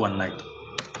 ಇದ್ದಿದ್ದೇನಾಯ್ತು, 1 ಆಯ್ತು.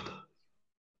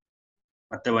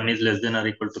 ಮತ್ತೆ 1 is less than or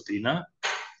equal to 3 ನ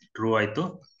ಟ್ರೂ ಆಯ್ತು.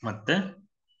 ಮತ್ತೆ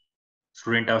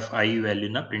ಸ್ಟೂಡೆಂಟ್ ಆಫ್ ಐ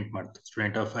ವ್ಯಾಲ್ಯೂನ ಪ್ರಿಂಟ್ ಮಾಡ್ತು.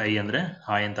 ಸ್ಟೂಡೆಂಟ್ ಆಫ್ ಐ ಅಂದ್ರೆ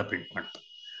ಹಾಯ್ ಅಂತ ಪ್ರಿಂಟ್ ಮಾಡ್ತು.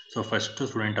 So first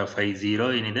student of I 0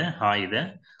 ಏನಿದೆ, ಹಾಯ್ ಇದೆ.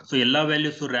 ಸೊ ಎಲ್ಲಾ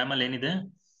ವ್ಯಾಲ್ಯೂಸ್ ರ್ಯಾಮ್ ಅಲ್ಲಿ ಏನಿದೆ,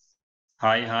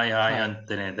 ಹಾಯ್ ಹಾಯ್ ಹಾಯ್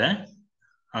ಅಂತಾನೆ ಇದೆ.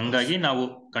 ಹಂಗಾಗಿ ನಾವು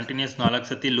ಕಂಟಿನ್ಯೂಸ್ 4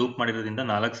 ಸತಿ ಲೂಪ್ ಮಾಡಿರೋದ್ರಿಂದ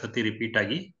 4 ಸತಿ ರಿಪೀಟ್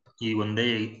ಆಗಿ ಈ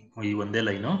ಒಂದೇ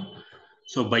line.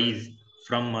 So by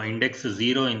from index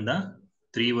 0 ಇಂದ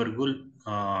 3 ವರ್ಗೂ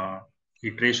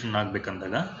ಇಟ್ರೇಷನ್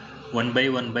ಆಗ್ಬೇಕಂದಾಗ 1 by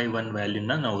 1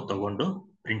 ವ್ಯಾಲ್ಯೂನ ನಾವು ತಗೊಂಡು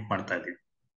ಪ್ರಿಂಟ್ ಮಾಡ್ತಾ ಇದೀವಿ.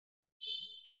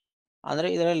 ಅಂದ್ರೆ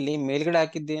ಇದರಲ್ಲಿ ಮೇಲ್ಗಡೆ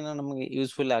ಹಾಕಿದ್ದೇನು ನಮಗೆ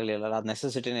ಯೂಸ್ಫುಲ್ ಆಗ್ಲಿಲ್ಲ, ಅದು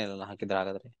ನೆಸೆಸಿಟಿನೇ ಇರಲ್ಲ ಹಾಕಿದ್ರೆ.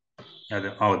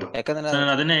 ಹಾಗಾದ್ರೆ ಹೌದು, ಯಾಕಂದ್ರೆ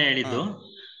ನಾನು ಅದನ್ನೇ ಹೇಳಿದ್ದು.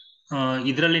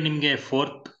 ಇದರಲ್ಲಿ ನಿಮ್ಗೆ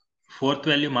ಫೋರ್ತ್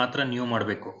ವ್ಯಾಲ್ಯೂ ಮಾತ್ರ ನೀವು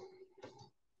ಮಾಡಬೇಕು.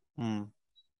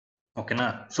 ಓಕೆನಾ?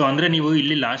 ಸೊ ಅಂದ್ರೆ ನೀವು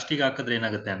ಇಲ್ಲಿ ಲಾಸ್ಟಿಗೆ ಹಾಕಿದ್ರೆ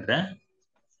ಏನಾಗುತ್ತೆ ಅಂದ್ರೆ,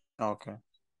 ಓಕೆ,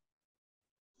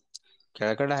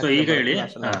 ಕೆಳಗಡೆ ಸೊ ಹಾಕಿದ್ರೆ ಈಗ ಹೇಳಿ,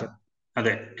 ಬರುತ್ತೆ.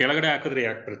 ಅದೇ ಕೆಳಗಡೆ ಹಾಕಿದ್ರೆ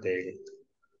ಯಾಕೆ ಬರುತ್ತೆ ಹೇಳಿ.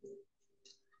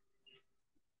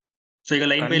 ಸೊ ಈಗ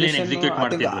line by line execute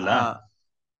ಮಾಡ್ತಿದ್ವಲ್ಲ,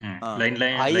 line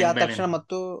ಆದ ತಕ್ಷಣ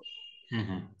ಮತ್ತು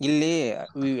ಇಲ್ಲಿ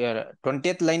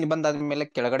 20th ಲೈನ್ ಬಂದಾದ್ಮೇಲೆ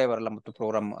ಕೆಳಗಡೆ ಬರಲ್ಲ ಮತ್ತು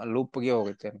ಪ್ರೋಗ್ರಾಮ್ ಲೂಪ್ಗೆ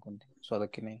ಹೋಗುತ್ತೆ ಅನ್ಕೊಂತೀನಿ. ಸೊ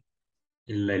ಅದಕ್ಕೆ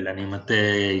ಇಲ್ಲ ನೀವು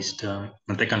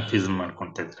ಮತ್ತೆ ಕನ್ಫ್ಯೂಷನ್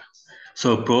ಮಾಡ್ಕೊಂತ ಇದ್ರ. ಸೊ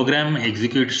ಪ್ರೋಗ್ರಾಮ್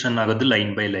ಎಕ್ಸಿಕ್ಯೂಷನ್ ಆಗೋದು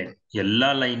ಲೈನ್ ಬೈ ಲೈನ್, ಎಲ್ಲಾ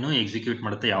ಲೈನು ಎಕ್ಸಿಕ್ಯೂಟ್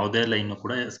ಮಾಡುತ್ತೆ, ಯಾವುದೇ ಲೈನ್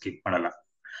ಕೂಡ ಸ್ಕಿಪ್ ಮಾಡಲ್ಲ.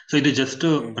 ಸೊ ಇದು ಜಸ್ಟ್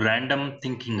ರ್ಯಾಂಡಮ್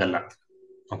ಥಿಂಕಿಂಗ್ ಅಲ್ಲ.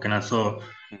 ಓಕೆನಾ? So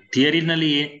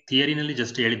ಥಿಯರಿನಲ್ಲಿ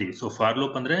just ಹೇಳಿದೀವಿ. So for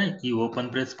loop ಅಂದ್ರೆ ಈ ಓಪನ್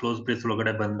ಬ್ರೇಸ್ ಕ್ಲೋಸ್ ಬ್ರೇಸ್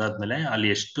ಒಳಗಡೆ ಬಂದಾದ್ಮೇಲೆ ಅಲ್ಲಿ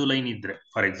ಎಷ್ಟು ಲೈನ್ ಇದ್ರೆ,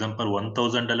 ಫಾರ್ ಎಕ್ಸಾಂಪಲ್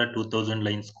 1000 ಅಲ್ಲ 2000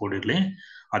 ಲೈನ್ಸ್ ಕೋಡ್ ಇರ್ಲಿ,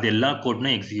 ಅದೆಲ್ಲಾ ಕೋಡ್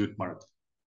ನ ಎಕ್ಸಿಕ್ಯೂಟ್ ಮಾಡುತ್ತೆ.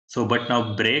 ಸೊ ಬಟ್ ನಾವು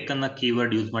ಬ್ರೇಕ್ ಅನ್ನೋ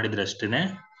ಕೀವರ್ಡ್ ಯೂಸ್ ಮಾಡಿದ್ರೆ ಅಷ್ಟೇನೆ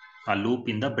ಆ ಲೂಪ್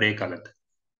ಇಂದ ಬ್ರೇಕ್ ಆಗುತ್ತೆ.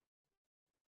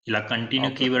 ಇಲ್ಲ ಕಂಟಿನ್ಯೂ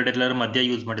ಕೀವರ್ಡ್ ಎಲ್ಲರೂ ಮಧ್ಯ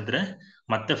ಯೂಸ್ ಮಾಡಿದ್ರೆ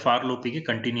ಮತ್ತೆ ಫಾರ್ ಲೂಪಿಗೆ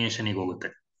ಕಂಟಿನ್ಯೂಯೇಷನ್ ಹೋಗುತ್ತೆ.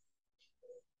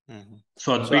 ಸೊ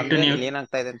ಅದ್ ಬಿಟ್ಟು ನೀವು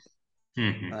ಏನಾಗ್ತಾ ಇದೆ ಅಂತ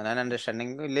ನನ್ನ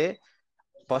ಅಂಡರ್ಸ್ಟ್ಯಾಂಡಿಂಗ್, ಇಲ್ಲಿ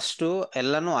ಫಸ್ಟ್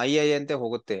ಎಲ್ಲಾನು ಐ ಅಂತ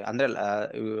ಹೋಗುತ್ತೆ, ಅಂದ್ರೆ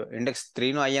ಇಂಡೆಕ್ಸ್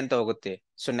 3 ಐ ಅಂತ ಹೋಗುತ್ತೆ.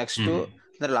 ಸೊ ನೆಕ್ಸ್ಟ್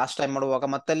ಅಂದ್ರೆ ಲಾಸ್ಟ್ ಟೈಮ್ ಮಾಡುವಾಗ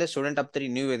ಮತ್ತೆ ಸ್ಟೂಡೆಂಟ್ ಆಫ್ 3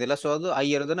 ನ್ಯೂ ಇದೆಲ್ಲ, ಸೊ ಅದು ಐ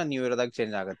ಇರೋದನ್ನ ನ್ಯೂ ಇರೋದಾಗ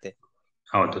ಚೇಂಜ್ ಆಗುತ್ತೆ.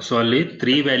 ಹೌದು. ಸೊ ಅಲ್ಲಿ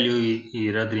 3 ವ್ಯಾಲ್ಯೂ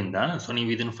ಇರೋದ್ರಿಂದ ಸೊ ನೀವು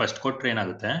ಇದನ್ನ ಫಸ್ಟ್ ಕೊಟ್ರೆ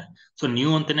ಏನಾಗುತ್ತೆ, ಸೊ ನ್ಯೂ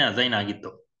ಅಂತಾನೆ ಅಸೈನ್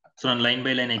ಆಗಿತ್ತು. ಸೊ ನಾನು ಲೈನ್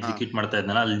ಬೈ ಲೈನ್ ಎಕ್ಸಿಕ್ಯೂಟ್ ಮಾಡ್ತಾ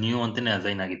ಇದ್ನಲ್ಲ ಅಲ್ಲಿ ನ್ಯೂ ಅಂತಾನೆ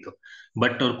ಅಸೈನ್ ಆಗಿತ್ತು.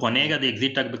 ಬಟ್ ಅವ್ರು ಕೊನೆಗೆ ಅದು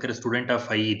ಎಕ್ಸಿಟ್ ಆಗ್ಬೇಕಾದ್ರೆ ಸ್ಟೂಡೆಂಟ್ ಆಫ್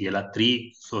 5 ಇದೆಯಲ್ಲ 3,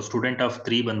 ಸೊ ಸ್ಟೂಡೆಂಟ್ ಆಫ್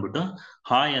 3 ಬಂದ್ಬಿಟ್ಟು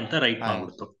ಹಾಯ್ ಅಂತ ರೈಟ್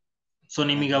ಮಾಡ್ಬಿಡ್ತು. ಸೊ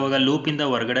ನಿಮಗೆ ಅವಾಗ ಲೂಪ್ ಇಂದ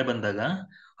ಹೊರಗಡೆ ಬಂದಾಗ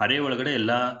ಅರೇ ಒಳಗಡೆ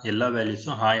ಎಲ್ಲಾ ವ್ಯಾಲ್ಯೂಸ್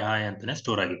ಹಾಯ್ ಹಾಯ್ ಅಂತಾನೆ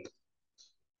ಸ್ಟೋರ್ ಆಗಿತ್ತು.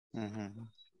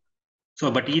 ಸೊ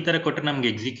ಬಟ್ ಈ ತರ ಕೊಟ್ಟರೆ ನಮ್ಗೆ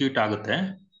ಎಕ್ಸಿಕ್ಯೂಟ್ ಆಗುತ್ತೆ.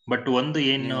 ಬಟ್ ಒಂದು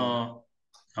ಏನು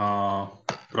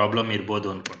ಪ್ರಾಬ್ಲಮ್ ಇರ್ಬೋದು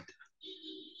ಅನ್ಕೊಂತೀನಿ.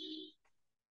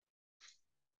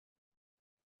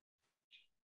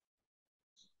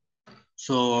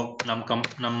 ಸೊ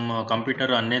ನಮ್ಮ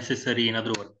ಕಂಪ್ಯೂಟರ್ ಅನ್ನೆಸೆಸರಿ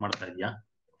ಏನಾದ್ರು ವರ್ಕ್ ಮಾಡ್ತಾ ಇದೆಯಾ?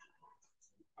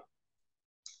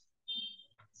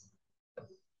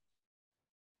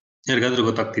 ಯಾರಿಗಾದ್ರೂ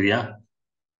ಗೊತ್ತಾಗ್ತಿದ್ಯಾ?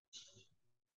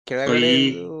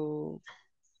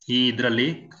 ಈ ಇದ್ರಲ್ಲಿ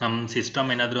ನಮ್ ಸಿಸ್ಟಮ್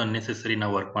ಏನಾದ್ರು ಅನ್ನೆಸೆಸರಿ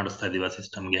ನಾವು ವರ್ಕ್ ಮಾಡಿಸ್ತಾ ಇದೀವ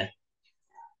ಸಿಸ್ಟಮ್ಗೆ?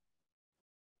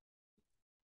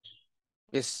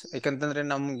 ಎಸ್, ಯಾಕಂತಂದ್ರೆ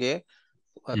ನಮ್ಗೆ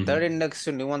ಥರ್ಡ್ ಇಂಡೆಕ್ಸ್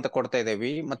ನೀವು ಅಂತ ಕೊಡ್ತಾ ಇದೇವಿ,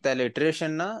 ಮತ್ತೆ ಅಲ್ಲಿ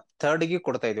ಇಟರೇಷನ್ ನ ಥರ್ಡ್ ಗೆ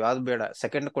ಕೊಡ್ತಾ ಇದೀವಿ. ಅದು ಬೇಡ,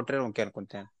 ಸೆಕೆಂಡ್ ಕೊಟ್ರೆ okay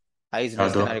ಅನ್ಕೊಂತೇನೆ. i is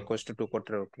less than or equals to 2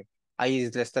 ಕೊಟ್ರೆ okay. i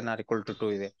is less than or equal to 2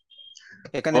 ಇದೆ.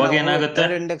 ಯಾಕಂದ್ರೆ ನಾವು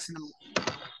ಥರ್ಡ್ ಇಂಡೆಕ್ಸ್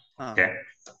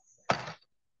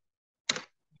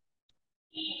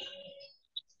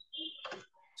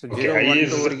ಸೊ 0 1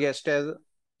 2 ವರೆಗೆ ಅಷ್ಟೇ. ಅದು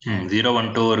 0 1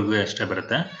 2 ವರೆಗೂ ಅಷ್ಟೇ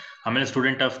ಬರುತ್ತೆ. ಆಮೇಲೆ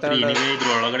ಸ್ಟೂಡೆಂಟ್ ಆಫ್ 3 ಎನಿವೇ ಇದ್ರ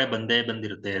ಒಳಗಡೆ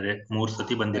ಬಂದಿರುತ್ತೆ, 3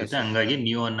 ಸತಿ ಬಂದಿರುತ್ತೆ. ಹಂಗಾಗಿ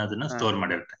ನ್ಯೂ ಅನ್ನೋದನ್ನ ಸ್ಟೋರ್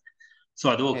ಮಾಡಿರುತ್ತೆ. ಸೊ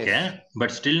ಅದು ಓಕೆ,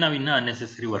 ಬಟ್ ಸ್ಟಿಲ್ ನಾವ್ ಇನ್ನ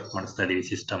ಅನ್ನೆಸೆಸರಿ ವರ್ಕ್ ಮಾಡಿಸ್ತಾ ಇದೀವಿ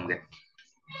ಸಿಸ್ಟಮ್ಗೆ.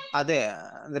 ಅದೇ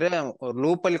ಅಂದ್ರೆ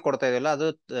ಲೂಪ್ ಅಲ್ಲಿ ಕೊಡ್ತಾ ಇದೆಯಲ್ಲ, ಅದು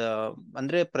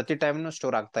ಅಂದ್ರೆ ಪ್ರತಿ ಟೈಮ್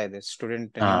ಸ್ಟೋರ್ ಆಗ್ತಾ ಇದೆ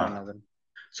ಸ್ಟೂಡೆಂಟ್ ನ್ಯೂ ಅನ್ನೋದನ್ನ.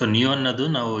 ಸೊ ನ್ಯೂ ಅನ್ನೋದು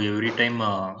ನಾವು ಎವ್ರಿ ಟೈಮ್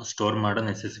ಸ್ಟೋರ್ ಮಾಡೋ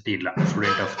ನೆಸೆಸಿಟಿ ಇಲ್ಲ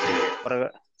ಸ್ಟೂಡೆಂಟ್ ಆಫ್ 3.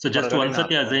 ಸೊ ಜಸ್ಟ್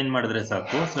ಒಂದ್ಸತಿ ಅಸೈನ್ ಮಾಡಿದ್ರೆ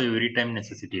ಸಾಕು. ಸೊ ಎವ್ರಿ ಟೈಮ್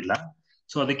ನೆಸೆಸಿಟಿ ಇಲ್ಲ.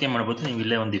 ಸೊ ಅದಕ್ಕೆ ಮಾಡ್ಬೋದು, ನೀವು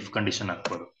ಇಲ್ಲೇ ಒಂದು ಇಫ್ ಕಂಡೀಷನ್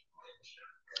ಹಾಕ್ಬೋದು.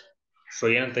 ಸೊ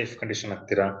ಏನಂತ ಇಫ್ ಕಂಡೀಷನ್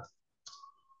ಹಾಕ್ತೀರಾ?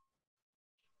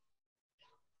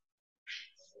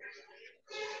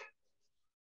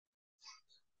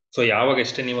 ಸೊ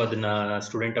ಯಾವಾಗಷ್ಟೇ ನೀವು ಅದನ್ನ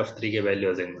ಸ್ಟೂಡೆಂಟ್ ಆಫ್ 3 ಗೆ ವ್ಯಾಲ್ಯೂ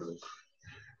ಅಸೈನ್ ಮಾಡಬೇಕು.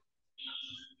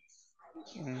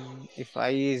 If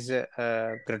i is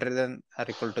greater than or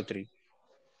equal to 3.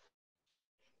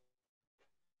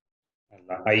 ಅಲ್ಲ,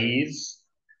 i is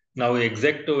ನಾವು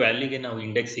ಎಕ್ಸಾಕ್ಟ್ ವ್ಯಾಲ್ಯೂಗೆ ನಾವು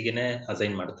ಇಂಡೆಕ್ಸ್ಗೆನೆ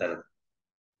ಅಸೈನ್ ಮಾಡ್ತಾ ಇರೋದು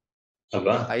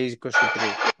ಅಲ್ವಾ? i is equals to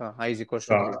 3. i is equals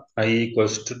to 3. i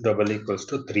equals to double equals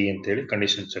to 3 ಅಂತ ಹೇಳಿ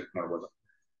ಕಂಡೀಷನ್ ಚೆಕ್ ಮಾಡ್ಬೋದು.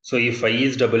 So if i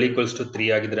is double equals to 3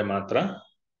 ಆಗಿದ್ರೆ ಮಾತ್ರ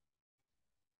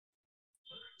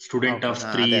student of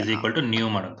 3 is equal to new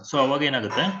ಮಾಡೋದು. ಸೊ ಅವಾಗ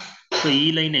ಏನಾಗುತ್ತೆ, ಸೊ ಈ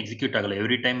line execute ಆಗಲ್ಲ,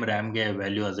 ಎವ್ರಿ ಟೈಮ್ ರ್ಯಾಮ್ಗೆ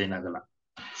ವ್ಯಾಲ್ಯೂ ಅಸೈನ್ ಆಗಲ್ಲ.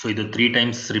 ಸೊ ಇದು 3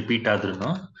 ಟೈಮ್ಸ್ ರಿಪೀಟ್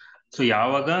ಆದ್ರೂ, ಸೊ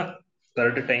ಯಾವಾಗ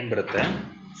ಥರ್ಡ್ ಟೈಮ್ ಬರುತ್ತೆ,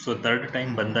 ಸೊ ಥರ್ಡ್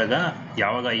ಟೈಮ್ ಬಂದಾಗ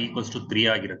ಯಾವಾಗ i equals to 3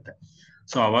 ಆಗಿರುತ್ತೆ,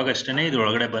 ಸೊ ಅವಾಗ ಅಷ್ಟೇನೆ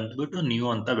ಇದ್ರೊಳಗಡೆ ಬಂದ್ಬಿಟ್ಟು ನ್ಯೂ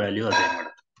ಅಂತ ವ್ಯಾಲ್ಯೂ ಅಸೈನ್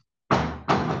ಮಾಡುತ್ತೆ.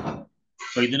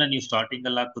 ಸೊ ಇದನ್ನ ನೀವು ಸ್ಟಾರ್ಟಿಂಗ್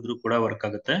ಅಲ್ಲಿ ಹಾಕಿದ್ರು ಕೂಡ ವರ್ಕ್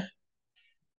ಆಗುತ್ತೆ,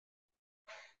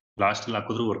 ಲಾಸ್ಟ್ ಅಲ್ಲಿ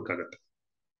ಹಾಕಿದ್ರು ವರ್ಕ್ ಆಗುತ್ತೆ.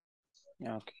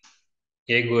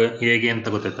 ಹೇಗೆ ಅಂತ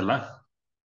ಗೊತ್ತಾಯ್ತಲ್ಲ?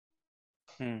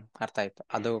 ಅರ್ಥ ಆಯ್ತು.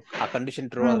 ಅದು ಆ ಕಂಡೀಷನ್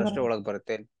ಟ್ರೂ ಆದಷ್ಟೇ ಒಳಗೆ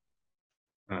ಬರುತ್ತೆ.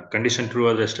 ಕಂಡೀಷನ್ ಟ್ರೂ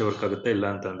ಆದಷ್ಟೇ ವರ್ಕ್ ಆಗುತ್ತೆ, ಇಲ್ಲ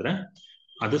ಅಂತಂದ್ರೆ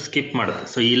ಅದು ಸ್ಕಿಪ್ ಮಾಡುತ್ತೆ.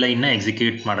 ಸೊ ಈ ಲೈನ್ ನ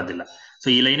ಎಕ್ಸಿಕ್ಯೂಟ್ ಮಾಡೋದಿಲ್ಲ. ಸೊ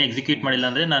ಈ ಲೈನ್ ಎಕ್ಸಿಕ್ಯೂಟ್ ಮಾಡಿಲ್ಲ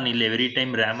ಅಂದ್ರೆ ನಾನು ಇಲ್ಲಿ ಎವ್ರಿ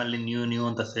ಟೈಮ್ ರ್ಯಾಮ್ ಅಲ್ಲಿ ನ್ಯೂ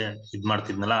ಅಂತ ಇದ್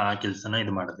ಮಾಡ್ತಿದ್ನಲ್ಲ, ಆ ಕೆಲಸನ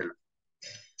ಇದು ಮಾಡೋದಿಲ್ಲ.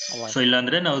 ಸೊ ಇಲ್ಲ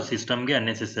ಅಂದ್ರೆ ನಾವು ಸಿಸ್ಟಮ್ಗೆ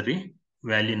ಅನ್ನೆಸೆಸರಿ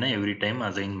ವ್ಯಾಲ್ಯೂನ ಎವ್ರಿ ಟೈಮ್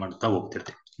ಅಸೈನ್ ಮಾಡ್ತಾ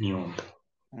ಹೋಗ್ತಿರ್ತೀವಿ ನ್ಯೂ ಅಂತ.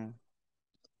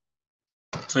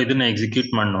 ಸೊ ಇದನ್ನ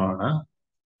ಎಕ್ಸಿಕ್ಯೂಟ್ ಮಾಡಿ ನೋಡೋಣ.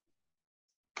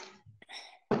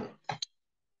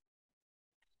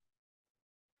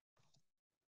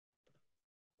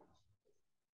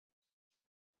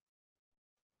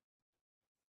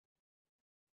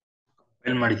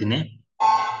 ಫೈಲ್ ಮಾಡಿದ್ದೀನಿ.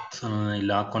 ಸೊ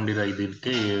ಇಲ್ಲಿ ಹಾಕೊಂಡಿರೋ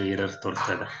ಇದಕ್ಕೆ ಎರರ್ಸ್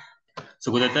ತೋರಿಸ್ತಾ ಇದೆ. ಸೊ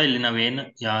ಗೊತ್ತಾಯ್ತಾ, ಇಲ್ಲಿ ನಾವೇನು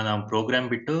ನಾವು ಪ್ರೋಗ್ರಾಮ್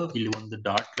ಬಿಟ್ಟು ಇಲ್ಲಿ ಒಂದು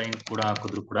ಡಾಟ್ ಲೈನ್ ಕೂಡ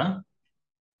ಹಾಕಿದ್ರು ಕೂಡ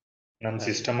ನಮ್ಮ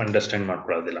ಸಿಸ್ಟಮ್ ಅಂಡರ್ಸ್ಟ್ಯಾಂಡ್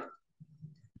ಮಾಡ್ಕೊಳ್ಳೋದಿಲ್ಲ.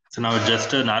 ಸೊ ನಾವು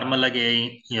ಜಸ್ಟ್ ನಾರ್ಮಲ್ ಆಗಿ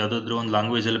ಯಾವ್ದಾದ್ರು ಒಂದು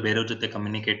ಲ್ಯಾಂಗ್ವೇಜ್ ಅಲ್ಲಿ ಬೇರೆಯವ್ರ ಜೊತೆ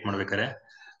ಕಮ್ಯುನಿಕೇಟ್ ಮಾಡ್ಬೇಕಾರೆ,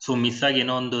 ಸೊ ಮಿಸ್ ಆಗಿ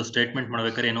ಏನೋ ಒಂದು ಸ್ಟೇಟ್ಮೆಂಟ್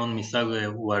ಮಾಡ್ಬೇಕಾದ್ರೆ ಏನೋ ಒಂದು ಮಿಸ್ ಆಗಿ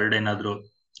ವರ್ಡ್ ಏನಾದ್ರು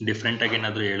ಡಿಫ್ರೆಂಟ್ ಆಗಿ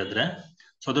ಏನಾದ್ರು ಹೇಳಿದ್ರೆ,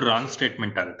 ಸೊ ಅದು ರಾಂಗ್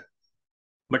ಸ್ಟೇಟ್ಮೆಂಟ್ ಆಗುತ್ತೆ.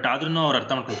 ಬಟ್ ಆದ್ರೂ ಅವ್ರು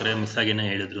ಅರ್ಥ ಮಾಡ್ಕೊಳ್ತಾರೆ, ಮಿಸ್ ಆಗಿ ಏನೋ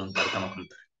ಹೇಳಿದ್ರು ಅಂತ ಅರ್ಥ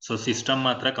ಮಾಡ್ಕೊಳ್ತಾರೆ. ಸೊ ಸಿಸ್ಟಮ್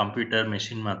ಮಾತ್ರ, ಕಂಪ್ಯೂಟರ್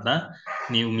ಮೆಷಿನ್ ಮಾತ್ರ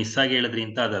ನೀವು ಮಿಸ್ ಆಗಿ ಹೇಳಿದ್ರಿ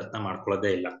ಅಂತ ಅದು ಅರ್ಥ ಮಾಡ್ಕೊಳ್ಳೋದೇ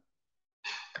ಇಲ್ಲ.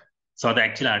 ಸೊ ಅದು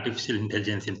ಆಕ್ಚುಲಿ ಆರ್ಟಿಫಿಷಿಯಲ್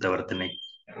ಇಂಟೆಲಿಜೆನ್ಸ್ ಅಂತ ಬರ್ತೇನೆ,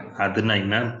 ಅದನ್ನ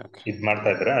ಇನ್ನ ಇದ್ ಮಾಡ್ತಾ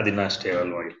ಇದ್ರೆ ಅದನ್ನ ಅಷ್ಟೇ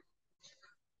ಅಲ್ವಾ.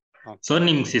 ಸೊ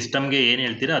ನಿಮ್ ಸಿಸ್ಟಮ್ಗೆ ಏನ್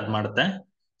ಹೇಳ್ತೀರಾ ಅದ್ ಮಾಡುತ್ತೆ.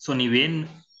 ಸೊ ನೀವೇನ್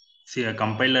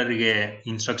ಕಂಪೈಲರ್ಗೆ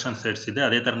ಇನ್ಸ್ಟ್ರಕ್ಷನ್ ಸೆಟ್ಸ್ ಇದೆ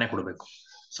ಅದೇ ತರನೇ ಕೊಡ್ಬೇಕು.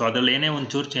 ಸೊ ಅದ್ರಲ್ಲಿ ಏನೇ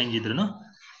ಒಂಚೂರು ಚೇಂಜ್ ಇದ್ರೂ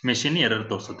ಮೆಷಿನ್ ಎರರ್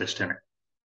ತೋರಿಸುತ್ತೆ ಅಷ್ಟೇನೆ.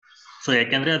 ಸೊ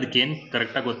ಯಾಕೆಂದ್ರೆ ಅದಕ್ಕೆ ಏನ್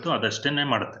ಕರೆಕ್ಟ್ ಆಗಿ ಗೊತ್ತು ಅದಷ್ಟೇನೆ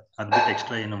ಮಾಡುತ್ತೆ, ಅದ್ ಬಿಟ್ಟು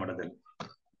ಎಕ್ಸ್ಟ್ರಾ ಏನು ಮಾಡೋದಿಲ್ಲ.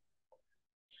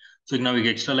 ಸೊ ಈಗ ನಾವೀಗ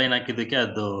ಎಕ್ಸ್ಟ್ರಾ ಲೈನ್ ಹಾಕಿದ್ದಕ್ಕೆ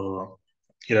ಅದು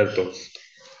ಎರರ್ ತೋರಿಸುತ್ತೆ.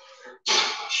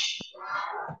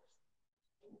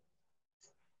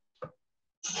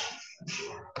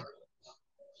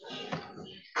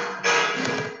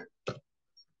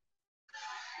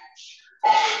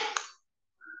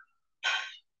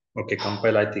 ಓಕೆ,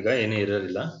 ಕಂಪೈಲ್ ಆಯ್ತು, ಈಗ ಏನು ಎರರ್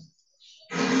ಇಲ್ಲ.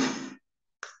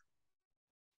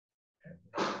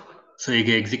 ಸೊ ಈಗ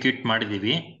ಎಕ್ಸಿಕ್ಯೂಟ್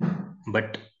ಮಾಡಿದೀವಿ,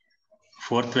 ಬಟ್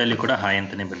ಫೋರ್ತ್ ವ್ಯಾಲ್ಯೂ ಕೂಡ ಹಾಯ್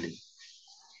ಅಂತಾನೆ ಬಂದಿದೆ.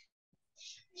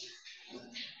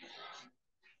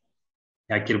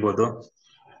 ಯಾಕಿರ್ಬೋದು?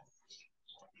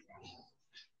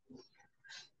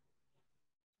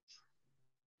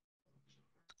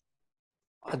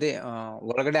 ಅದೇ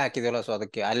ಒಳಗಡೆ ಹಾಕಿದ್ವಲ್ಲ, ಸೊ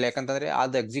ಅದಕ್ಕೆ ಅಲ್ಲಿ ಯಾಕಂತಂದ್ರೆ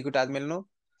ಅದು ಎಕ್ಸಿಕ್ಯೂಟ್ ಆದ್ಮೇಲೆ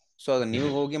ಸೊ ಅದು ನೀವು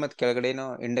ಹೋಗಿ ಮತ್ತೆ ಕೆಳಗಡೆನು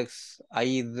ಇಂಡೆಕ್ಸ್ ಐ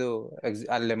ಇದು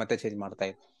ಅಲ್ಲೇ ಮತ್ತೆ ಚೇಂಜ್ ಮಾಡ್ತಾ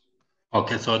ಇತ್ತು.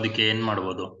 ಓಕೆ, ಸೊ ಅದಕ್ಕೆ ಏನ್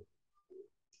ಮಾಡ್ಬೋದು?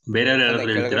 ಬೇರೆಯವ್ರು ಅದೇ ಯಾರಾದ್ರೂ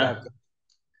ಕೆಳಗಡೆ ಹೇಳ್ತೀರಾ? ಹಾಕಿ.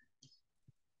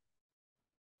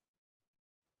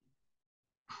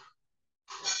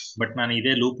 ಬಟ್ ನಾನು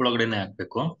ಇದೇ ಲೂಪ್ ಒಳಗಡೆನೆ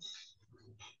ಹಾಕ್ಬೇಕು.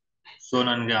 ಸೊ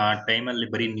ನನ್ಗೆ ಆ ಟೈಮಲ್ಲಿ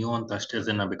ಬರೀ ನ್ಯೂ ಅಂತ ಅಷ್ಟೇ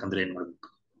ಜನ ಬೇಕಂದ್ರೆ ಏನ್ ಮಾಡ್ಬೇಕು?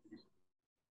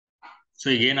 ಸೊ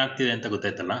ಈಗ ಏನಾಗ್ತಿದೆ ಅಂತ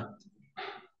ಗೊತ್ತಾಯ್ತಲ್ಲ.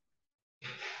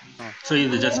 ಸೊ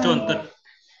ಇದು ಜಸ್ಟ್ ಅಂತ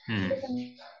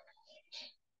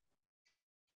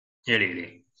ಹೇಳಿ ಹೇಳಿ.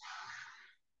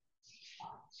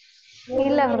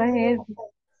 ಇಲ್ಲ ಬ್ರೋ ಹೇಳಿ.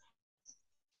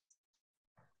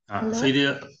 ಸೊ ಇದು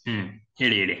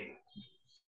ಹೇಳಿ ಹೇಳಿ.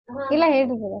 ಇಲ್ಲ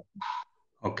ಹೇಳಿ.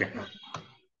 ಓಕೆ,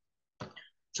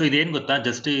 ಸೊ ಇದೇನ್ ಗೊತ್ತಾ,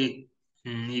 ಜಸ್ಟ್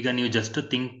ಈಗ ನೀವು ಜಸ್ಟ್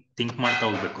ಥಿಂಕ್ ಮಾಡ್ತಾ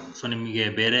ಹೋಗ್ಬೇಕು. ಸೊ ನಿಮಗೆ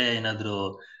ಬೇರೆ ಏನಾದ್ರು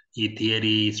ಈ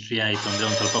ಥಿಯರಿ ಹಿಸ್ಟ್ರಿ ಆಯ್ತು ಅಂದ್ರೆ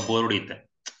ಒಂದ್ ಸ್ವಲ್ಪ ಬೋರ್ ಹೊಡಿಯುತ್ತೆ.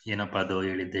 ಏನಪ್ಪಾ ಅದು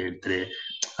ಹೇಳಿದ್ದೆ ಹೇಳ್ತಾರೆ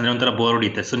ಅಂದ್ರೆ ಒಂಥರ ಬೋರ್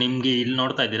ಹೊಡಿಯುತ್ತೆ. ಸೊ ನಿಮ್ಗೆ ಇಲ್ಲಿ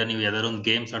ನೋಡ್ತಾ ಇದ್ದೀರಾ, ನೀವು ಯಾವ್ದಾದ್ರು ಒಂದು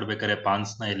ಗೇಮ್ಸ್ ಆಡ್ಬೇಕಾದ್ರೆ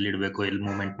ಪಾನ್ಸ್ ನ ಎಲ್ಲಿ ಇಡ್ಬೇಕು, ಎಲ್ಲಿ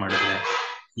ಮೂವ್ಮೆಂಟ್ ಮಾಡಿದ್ರೆ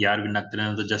ಯಾರು ವಿನ್ ಆಗ್ತಾರೆ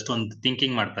ಅನ್ನೋದು ಜಸ್ಟ್ ಒಂದು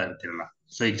ಥಿಂಕಿಂಗ್ ಮಾಡ್ತಾ ಇರ್ತೀರಲ್ಲ.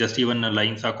 ಸೊ ಈಗ ಜಸ್ಟ್ ಇವನ್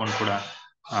ಲೈನ್ಸ್ ಹಾಕೊಂಡು ಕೂಡ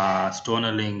ಸ್ಟೋನ್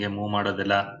ಅಲ್ಲಿ ಹಿಂಗೆ ಮೂವ್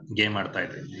ಮಾಡೋದೆಲ್ಲ ಗೇಮ್ ಆಡ್ತಾ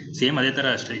ಇದ್ರಿ. ಸೇಮ್ ಅದೇ ತರ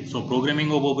ಅಷ್ಟೇ. ಸೊ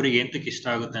ಪ್ರೋಗ್ರಾಮಿಂಗ್ ಒಬ್ಬೊಬ್ರಿಗೆ ಎಂತಕ್ಕೆ ಇಷ್ಟ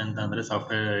ಆಗುತ್ತೆ ಅಂತ ಅಂದ್ರೆ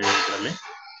ಸಾಫ್ಟ್ವೇರ್ ಇದರಲ್ಲಿ,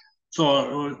 ಸೊ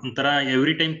ಒಂಥರ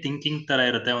ಎವ್ರಿ ಟೈಮ್ ಥಿಂಕಿಂಗ್ ತರ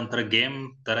ಇರುತ್ತೆ, ಒಂಥರ ಗೇಮ್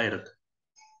ತರ ಇರುತ್ತೆ.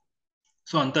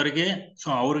 ಸೊ ಅಂತವ್ರಿಗೆ, ಸೊ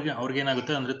ಅವ್ರಿಗೆ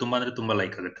ಏನಾಗುತ್ತೆ ಅಂದ್ರೆ ತುಂಬಾ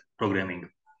ಲೈಕ್ ಆಗುತ್ತೆ ಪ್ರೋಗ್ರಾಮಿಂಗ್.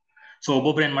 ಸೊ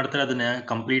ಒಬ್ಬೊಬ್ರು ಏನ್ ಮಾಡ್ತಾರೆ, ಅದನ್ನ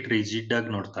ಕಂಪ್ಲೀಟ್ ರಿಜಿಡ್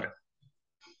ಆಗಿ ನೋಡ್ತಾರೆ.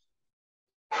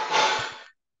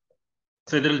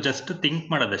 ಸೊ ಇದ್ರಲ್ಲಿ ಜಸ್ಟ್ ಥಿಂಕ್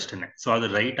ಮಾಡೋದಷ್ಟೇನೆ. ಸೊ ಅದು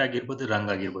ರೈಟ್ ಆಗಿರ್ಬೋದು,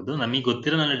 ರಾಂಗ್ ಆಗಿರ್ಬೋದು, ನಮಗೆ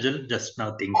ಗೊತ್ತಿರೋ ನಾಲೆಡ್ಜ್ ಅಲ್ಲಿ ಜಸ್ಟ್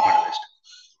ನಾವು think ಮಾಡೋದಷ್ಟೇ.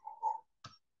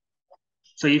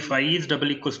 So if I is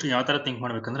double equals to ಯಾವ ತರ ಥಿಂಕ್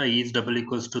ಮಾಡ್ಬೇಕಂದ್ರೆ, I is double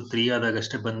equals to 3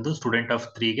 ಆದಾಗಷ್ಟೇ ಬಂದು ಸ್ಟೂಡೆಂಟ್ ಆಫ್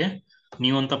 3ಗೆ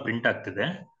ನೀವು ಅಂತ ಪ್ರಿಂಟ್ ಆಗ್ತಿದೆ.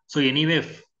 ಸೊ ಎನಿವೇ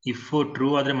ಇಫ್ ಟ್ರೂ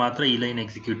ಆದ್ರೆ ಮಾತ್ರ ಈ ಲೈನ್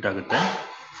ಎಕ್ಸಿಕ್ಯೂಟ್ ಆಗುತ್ತೆ,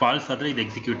 ಫಾಲ್ಸ್ ಆದ್ರೆ ಇದು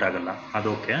ಎಕ್ಸಿಕ್ಯೂಟ್ ಆಗಲ್ಲ. ಅದು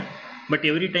ಓಕೆ, ಬಟ್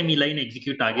ಎವ್ರಿ ಟೈಮ್ ಈ ಲೈನ್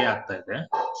ಎಕ್ಸಿಕ್ಯೂಟ್ ಆಗೇ ಆಗ್ತಾ ಇದೆ.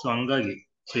 ಸೊ ಹಂಗಾಗಿ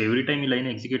ಸೊ ಎವ್ರಿ ಟೈಮ್ ಈ ಲೈನ್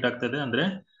ಎಕ್ಸಿಕ್ಯೂಟ್ ಆಗ್ತಾ ಇದೆ ಅಂದ್ರೆ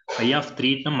ಐ ಆಫ್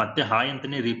 3 ನ ಮತ್ತೆ ಹಾಯ್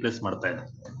ಅಂತಾನೆ ರೀಪ್ಲೇಸ್ ಮಾಡ್ತಾ ಇದೆ.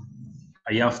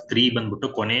 ಐ ಆಫ್ 3 ಬಂದ್ಬಿಟ್ಟು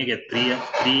ಕೊನೆಗೆ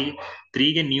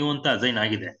 3ಗೆ ನ್ಯೂ ಅಂತ ಅಸೈನ್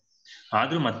ಆಗಿದೆ,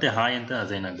 ಆದ್ರೂ ಮತ್ತೆ ಹಾಯ್ ಅಂತ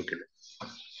ಅಸೈನ್ ಆಗ್ಬಿಟ್ಟಿದೆ.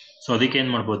 ಸೊ ಅದಕ್ಕೆ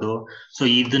ಏನ್ ಮಾಡ್ಬೋದು, ಸೊ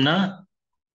ಇದನ್ನ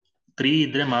 3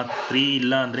 ಇದ್ರೆ 3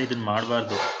 ಇಲ್ಲ ಅಂದ್ರೆ ಇದನ್ನ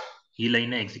ಮಾಡಬಾರ್ದು, ಈ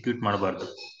ಲೈನ್ ಎಕ್ಸಿಕ್ಯೂಟ್ ಮಾಡಬಾರ್ದು,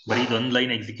 ಬರೀ ಇದೊಂದು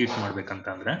ಲೈನ್ ಎಕ್ಸಿಕ್ಯೂಟ್ ಮಾಡ್ಬೇಕಂತ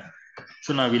ಅಂದ್ರೆ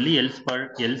ಸೊ ನಾವಿಲ್ಲಿ ಎಲ್ಸ್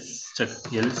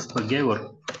ಬಗ್ಗೆ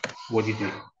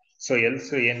ಓದಿದ್ವಿ. ಸೊ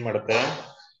ಎಲ್ಸ್ ಏನ್ ಮಾಡುತ್ತೆ,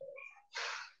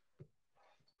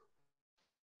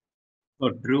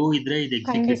 ಟ್ರೂ ಇದ್ರೆ ಇದು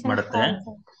ಎಕ್ಸಿಕ್ಯೂಟ್ ಮಾಡುತ್ತೆ,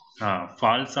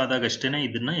 ಫಾಲ್ಸ್ ಆದಾಗ ಅಷ್ಟೇನೆ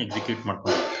ಇದನ್ನ ಎಕ್ಸಿಕ್ಯೂಟ್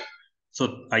ಮಾಡ್ಕೊಂಡು. ಸೊ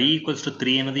ಐ ಈಕ್ವಲ್ಸ್ ಟು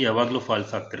 3 ಅನ್ನೋದು ಯಾವಾಗ್ಲೂ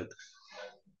ಫಾಲ್ಸ್ ಆಗ್ತಿರುತ್ತೆ.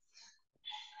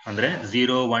 ಅಂದ್ರೆ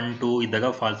 0 1 2 ಇದ್ದಾಗ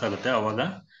ಫಾಲ್ಸ್ ಆಗುತ್ತೆ, ಅವಾಗ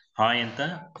ಹಾಯ್ ಅಂತ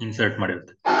ಇನ್ಸರ್ಟ್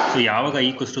ಮಾಡಿರುತ್ತೆ. ಸೊ ಯಾವಾಗ ಐ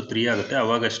ಈಕ್ವಲ್ಸ್ ಟು 3 ಆಗುತ್ತೆ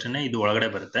ಅವಾಗ ಅಷ್ಟೇನೆ ಇದು ಒಳಗಡೆ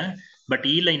ಬರುತ್ತೆ, ಬಟ್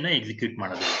ಈ ಲೈನ್ ನ ಎಕ್ಸಿಕ್ಯೂಟ್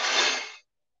ಮಾಡೋದಿಲ್ಲ.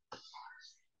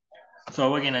 ಸೊ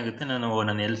ಅವಾಗ ಏನಾಗುತ್ತೆ,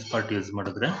 ನಾನು ಎಲ್ಸ್ ಪಾರ್ಟ್ ಯೂಸ್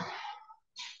ಮಾಡಿದ್ರೆ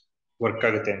ವರ್ಕ್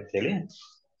ಆಗುತ್ತೆ ಅಂತ ಹೇಳಿ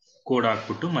ಕೋಡ್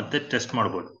ಹಾಕ್ಬಿಟ್ಟು ಮತ್ತೆ ಟೆಸ್ಟ್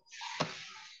ಮಾಡ್ಬೋದು.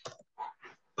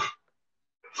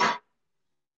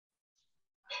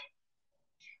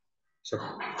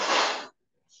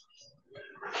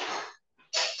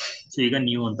 ಸೊ ಈಗ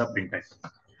ನೀವು ಅಂತ ಪ್ರಿಂಟ್ ಆಯ್ತು.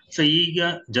 ಸೊ ಈಗ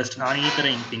ಜಸ್ಟ್ ನಾನು ಈ ತರ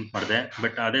ಹಿಂಗ್ ಥಿಂಕ್ ಮಾಡಿದೆ,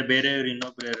 ಬಟ್ ಅದೇ ಬೇರೆಯವ್ರು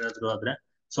ಇನ್ನೊಬ್ರು ಯಾರಾದ್ರು ಆದ್ರೆ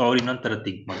ಸೊ ಅವ್ರು ಇನ್ನೊಂದ್ ತರ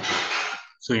ಥಿಂಕ್ ಮಾಡ್ತಾರೆ.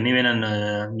 ಸೊ ಎನಿವೇ ನಾನು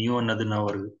ನೀವು ಅನ್ನೋದನ್ನ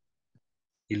ಅವ್ರು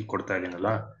ಇಲ್ಲಿ ಕೊಡ್ತಾ ಇದೀನಲ್ಲ,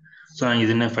 ಸೊ ನಾನು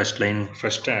ಇದನ್ನೇ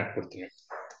ಫಸ್ಟ್ ಹಾಕ್ಬಿಡ್ತೀನಿ.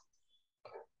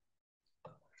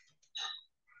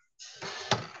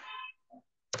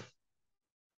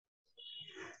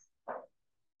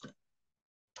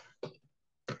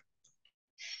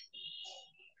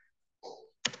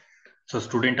 ಸೊ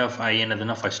ಸ್ಟೂಡೆಂಟ್ ಆಫ್ ಐ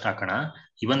ಅನ್ನೋದನ್ನ ಫಸ್ಟ್ ಹಾಕೋಣ.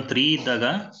 ಇವನ್ 3 ಇದ್ದಾಗ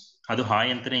ಅದು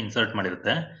ಹಾಯ್ ಅಂತಾನೆ ಇನ್ಸರ್ಟ್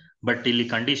ಮಾಡಿರುತ್ತೆ, ಬಟ್ ಇಲ್ಲಿ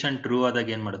ಕಂಡೀಷನ್ ಟ್ರೂ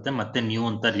ಆದಾಗ ಏನ್ ಮಾಡುತ್ತೆ, ಮತ್ತೆ ನ್ಯೂ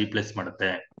ಅಂತ ರೀಪ್ಲೇಸ್ ಮಾಡುತ್ತೆ.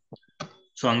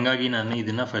 ಸೊ ಹಂಗಾಗಿ ನಾನು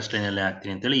ಇದನ್ನ ಫಸ್ಟ್ ಲೈನ್ ಅಲ್ಲೇ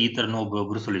ಹಾಕ್ತೀನಿ ಅಂತೇಳಿ ಈ ತರ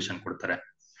ಒಬ್ಬೊಬ್ರು ಸೊಲ್ಯೂಷನ್ ಕೊಡ್ತಾರೆ.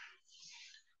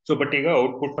 ಸೊ ಬಟ್ ಈಗ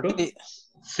ಔಟ್ಪುಟ್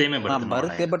ಸೇಮೇ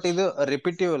ಬರುತ್ತೆ, ಬಟ್ ಇದು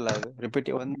ರಿಪಿಟಿವ್ ಅಲ್ಲ, ಇದು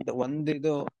ರಿಪಿಟಿವ್ ಒಂದು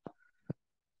ಇದು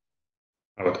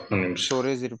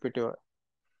ಸ್ಟೋರೇಜ್ ರಿಪಿಟಿವ್.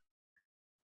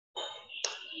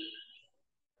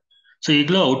 ಸೊ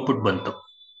ಈಗಲೂ ಔಟ್ಪುಟ್ ಬಂತು.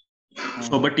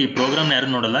 ಸೊ ಬಟ್ ಈ ಪ್ರೋಗ್ರಾಮ್ ಯಾರು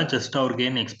ನೋಡಲ್ಲ, ಜಸ್ಟ್ ಅವ್ರಿಗೆ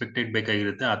ಏನ್ ಎಕ್ಸ್ಪೆಕ್ಟೆಡ್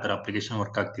ಬೇಕಾಗಿರುತ್ತೆ ಆ ತರ ಅಪ್ಲಿಕೇಶನ್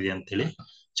ವರ್ಕ್ ಆಗ್ತಿದೆ ಅಂತೇಳಿ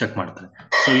ಚೆಕ್ ಮಾಡ್ತಾರೆ.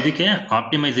 ಸೊ ಇದಕ್ಕೆ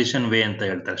ಆಪ್ಟಿಮೈಸೇಷನ್ ವೇ ಅಂತ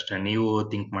ಹೇಳ್ತಾರೆ ಅಷ್ಟೇ. ನೀವು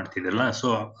ಥಿಂಕ್ ಮಾಡ್ತಿದ್ರಲ್ಲ, ಸೊ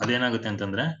ಅದೇನಾಗುತ್ತೆ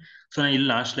ಅಂತಂದ್ರೆ, ಸೊ ನಾನು ಇಲ್ಲಿ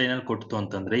ಲಾಸ್ಟ್ ಲೈನ್ ಅಲ್ಲಿ ಕೊಡ್ತು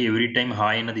ಅಂತಂದ್ರೆ ಎವ್ರಿ ಟೈಮ್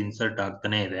ಹಾಯ್ ಅನ್ನೋದು ಇನ್ಸರ್ಟ್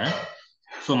ಆಗ್ತಾನೆ ಇದೆ.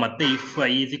 ಸೊ ಮತ್ತೆ if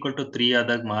I is equal to 3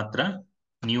 ಆದಾಗ ಮಾತ್ರ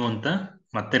ನ್ಯೂ ಅಂತ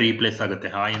ಮತ್ತೆ ರೀಪ್ಲೇಸ್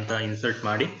ಆಗುತ್ತೆ, ಹಾಯ್ ಅಂತ ಇನ್ಸರ್ಟ್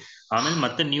ಮಾಡಿ ಆಮೇಲೆ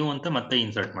ಮತ್ತೆ ನ್ಯೂ ಅಂತ ಮತ್ತೆ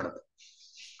ಇನ್ಸರ್ಟ್ ಮಾಡುತ್ತೆ.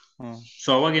 ಸೊ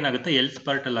ಅವಾಗ ಏನಾಗುತ್ತೆ ಎಲ್ಸ್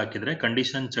ಪಾರ್ಟ್ ಅಲ್ಲಿ ಹಾಕಿದ್ರೆ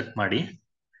ಕಂಡೀಷನ್ ಚೆಕ್ ಮಾಡಿ.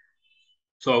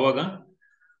 ಸೊ ಅವಾಗ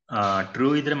ಟ್ರೂ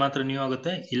ಇದ್ರೆ ಮಾತ್ರ ನ್ಯೂ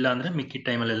ಆಗುತ್ತೆ, ಇಲ್ಲ ಅಂದ್ರೆ ಮಿಕ್ಕಿ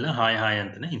ಟೈಮಲ್ಲೆಲ್ಲ ಹಾಯ್ ಹಾಯ್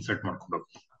ಅಂತಾನೆ ಇನ್ಸರ್ಟ್ ಮಾಡ್ಕೊಬೇಕು.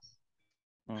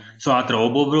 ಸೊ ಆತರ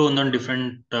ಒಬ್ಬೊಬ್ರು ಒಂದೊಂದು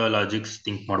ಡಿಫ್ರೆಂಟ್ ಲಾಜಿಕ್ಸ್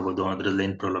ಥಿಂಕ್ ಮಾಡ್ಬೋದು, ಅದ್ರಲ್ಲಿ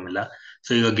ಏನ್ ಪ್ರಾಬ್ಲಮ್ ಇಲ್ಲ.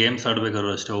 ಸೊ ಈಗ ಗೇಮ್ಸ್ ಆಡ್ಬೇಕಾದ್ರು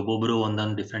ಅಷ್ಟೇ ಒಬ್ಬೊಬ್ರು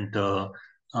ಒಂದೊಂದು ಡಿಫ್ರೆಂಟ್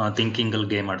ಥಿಂಕಿಂಗ್ ಅಲ್ಲಿ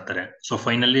ಗೇಮ್ ಆಡ್ತಾರೆ. So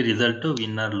finally result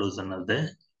winner loose ಅನ್ನೋದೇ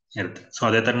ಇರುತ್ತೆ. ಸೊ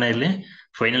ಅದೇ ತರನೇ ಇಲ್ಲಿ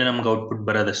ಫೈನಲಿ ನಮ್ಗೆ ಔಟ್ಪುಟ್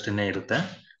ಬರೋದಷ್ಟೇನೆ ಇರುತ್ತೆ.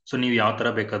 ಸೊ ನೀವು ಯಾವ ತರ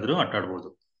ಬೇಕಾದ್ರೂ ಆಟ ಆಡ್ಬೋದು.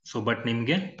 ಸೊ ಬಟ್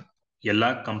ನಿಮ್ಗೆ ಎಲ್ಲ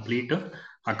ಕಂಪ್ಲೀಟ್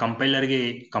ಆ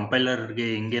ಕಂಪೈಲರ್ಗೆ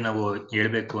ಹೆಂಗೆ ನಾವು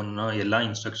ಹೇಳ್ಬೇಕು ಅನ್ನೋ ಎಲ್ಲಾ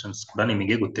ಇನ್ಸ್ಟ್ರಕ್ಷನ್ಸ್ ಕೂಡ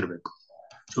ನಿಮಗೆ ಗೊತ್ತಿರಬೇಕು.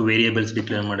 ಸೊ ವೇರಿಯೇಬಲ್ಸ್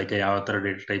ಡಿಕ್ಲೇರ್ ಮಾಡೋಕ್ಕೆ ಯಾವ ತರ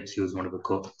ಡೇಟಾ ಟೈಪ್ಸ್ ಯೂಸ್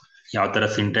ಮಾಡಬೇಕು, ಯಾವ ತರ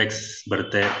ಸಿಂಟ್ಯಾಕ್ಸ್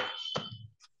ಬರುತ್ತೆ,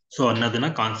 ಸೊ ಅನ್ನೋದನ್ನ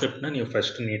ಕಾನ್ಸೆಪ್ಟ್ ನ ನೀವು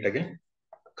ಫಸ್ಟ್ ನೀಟಾಗಿ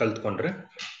ಕಲ್ತ್ಕೊಂಡ್ರೆ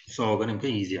ಸೊ ಅವಾಗ ನಿಮ್ಗೆ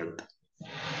ಈಸಿ ಆಗುತ್ತೆ.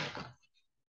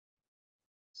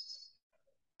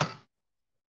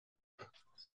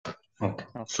 ಓಕೆ,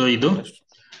 ಸೊ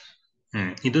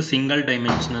ಇದು ಸಿಂಗಲ್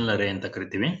ಡೈಮೆನ್ಷನಲ್ ಅರೇ ಅಂತ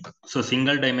ಕರಿತೀವಿ. ಸೊ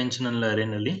ಸಿಂಗಲ್ ಡೈಮೆನ್ಷನಲ್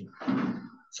ಅರೇನಲ್ಲಿ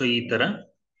ಸೊ ಈ ತರ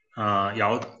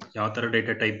ಯಾವ ತರ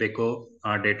ಡೇಟಾ ಟೈಪ್ ಬೇಕೋ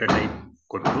ಆ ಡೇಟಾ ಟೈಪ್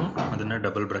ಕೊಟ್ಟು ಅದನ್ನ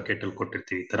ಡಬಲ್ ಬ್ರಾಕೆಟ್ ಅಲ್ಲಿ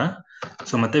ಕೊಟ್ಟಿರ್ತೀವಿ ಈ ತರ.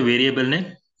 ಸೊ ಮತ್ತೆ ವೇರಿಯೇಬಲ್ನೇ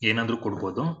ಏನಾದ್ರೂ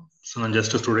ಕೊಡ್ಬೋದು. ಸೊ ನಾನು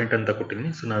ಜಸ್ಟ್ ಸ್ಟೂಡೆಂಟ್ ಅಂತ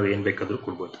ಕೊಟ್ಟಿದ್ದೀನಿ. ಸೊ ನಾವ್ ಏನ್ ಬೇಕಾದ್ರೂ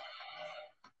ಕೊಡ್ಬೋದು.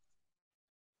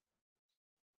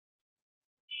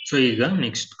 ಸೊ ಈಗ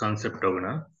ನೆಕ್ಸ್ಟ್ ಕಾನ್ಸೆಪ್ಟ್ ಹೋಗೋಣ.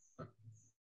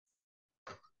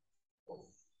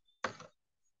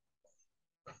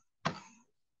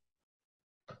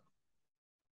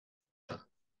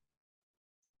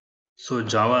 ಸೊ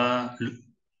ಜಾವಾ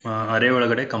ಅರೇ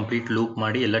ಒಳಗಡೆ ಕಂಪ್ಲೀಟ್ ಲೂಪ್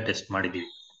ಮಾಡಿ ಎಲ್ಲ ಟೆಸ್ಟ್ ಮಾಡಿದೀವಿ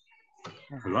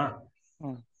ಅಲ್ವಾ?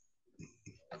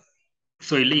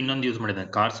 ಸೊ ಇಲ್ಲಿ ಇನ್ನೊಂದು ಯೂಸ್ ಮಾಡಿದೆ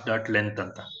ಕಾರ್ಸ್ ಡಾಟ್ ಲೆಂತ್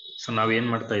ಅಂತ. ಸೊ ನಾವೇನ್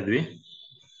ಮಾಡ್ತಾ ಇದ್ವಿ,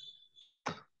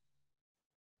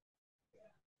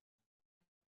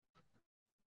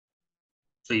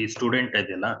 ಸೊ ಈ ಸ್ಟೂಡೆಂಟ್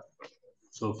ಇದೆಯಲ್ಲ,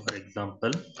 so for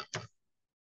example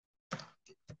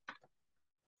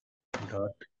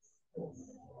dot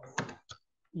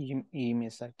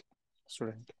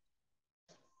student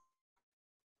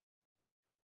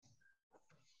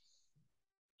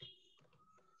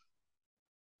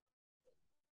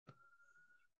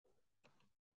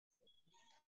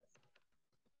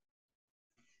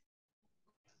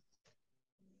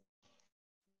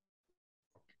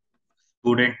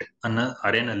student ಅನ್ನೋ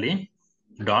ಅರೇನಲ್ಲಿ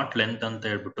ಡಾಟ್ ಲೆಂತ್ ಅಂತ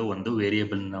ಹೇಳ್ಬಿಟ್ಟು ಒಂದು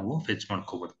ವೇರಿಯೇಬಲ್ ನಾವು ಫೆಚ್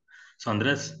ಮಾಡ್ಕೋಬಹುದು. ಸೊ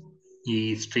ಅಂದ್ರೆ ಈ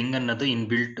ಸ್ಟ್ರಿಂಗ್ ಅನ್ನೋದು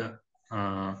ಇನ್ಬಿಲ್ಟ್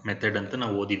ಮೆಥಡ್ ಅಂತ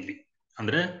ನಾವು ಓದಿದ್ವಿ.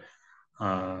 ಅಂದ್ರೆ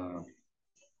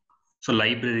ಸೊ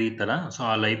ಲೈಬ್ರರಿ ತರ. ಸೊ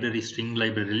ಆ ಲೈಬ್ರರಿ ಸ್ಟ್ರಿಂಗ್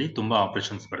ಲೈಬ್ರರಿಲಿ ತುಂಬಾ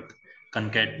ಆಪರೇಷನ್ಸ್ ಬರುತ್ತೆ.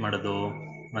 ಕನ್ಕ್ಯಾಟ್ ಮಾಡೋದು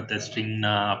ಮತ್ತೆ ಸ್ಟ್ರಿಂಗ್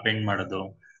ನ ಅಪೆಂಡ್ ಮಾಡೋದು.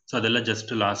 ಸೊ ಅದೆಲ್ಲ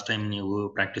ಜಸ್ಟ್ ಲಾಸ್ಟ್ ಟೈಮ್ ನೀವು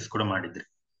ಪ್ರಾಕ್ಟೀಸ್ ಕೂಡ ಮಾಡಿದ್ರಿ.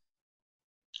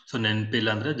 ಸೊ ನೆನಪಿಲ್ಲ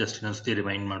ಅಂದ್ರೆ ಜಸ್ಟ್ ಇನ್ನೊಂದ್ಸತಿ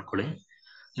ರಿಮೈಂಡ್ ಮಾಡ್ಕೊಳ್ಳಿ.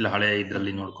 ಇಲ್ಲ ಹಳೆ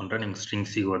ಇದ್ರಲ್ಲಿ ನೋಡ್ಕೊಂಡ್ರೆ ನಿಮ್ಗೆ ಸ್ಟ್ರಿಂಗ್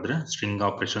ಸಿಗೋದ್ರೆ ಸ್ಟ್ರಿಂಗ್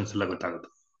ಆಪರೇಷನ್ಸ್ ಎಲ್ಲ ಗೊತ್ತಾಗುತ್ತೆ.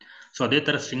 ಸೊ ಅದೇ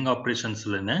ತರ ಸ್ಟ್ರಿಂಗ್ ಆಪರೇಷನ್ಸ್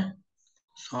ಅಲ್ಲೇನೆ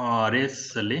ಸೊ ಅರೇಸ್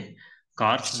ಅಲ್ಲಿ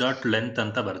ಕಾರ್ಸ್ ಡಾಟ್ ಲೆಂತ್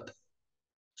ಅಂತ ಬರುತ್ತೆ.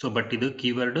 ಸೊ ಬಟ್ ಇದು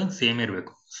ಕೀವರ್ಡ್ ಸೇಮ್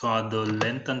ಇರಬೇಕು. ಸೊ ಅದು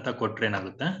ಲೆಂತ್ ಅಂತ ಕೊಟ್ರೆ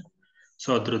ಏನಾಗುತ್ತೆ, ಸೊ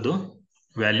ಅದ್ರದ್ದು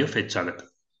ವ್ಯಾಲ್ಯೂ ಫೆಚ್ ಆಗುತ್ತೆ.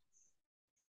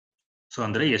 ಸೊ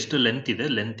ಅಂದ್ರೆ ಎಷ್ಟು ಲೆಂತ್ ಇದೆ,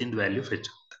 ಲೆಂತ್ ಇಂದ ವ್ಯಾಲ್ಯೂ ಫೆಚ್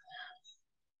ಆಗುತ್ತೆ.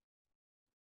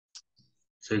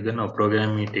 ಸೊ ಈಗ ನಾವು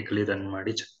ಪ್ರೋಗ್ರಾಮಿಟಿಕಲಿ ರನ್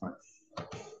ಮಾಡಿ ಚೆಕ್ ಮಾಡಿ.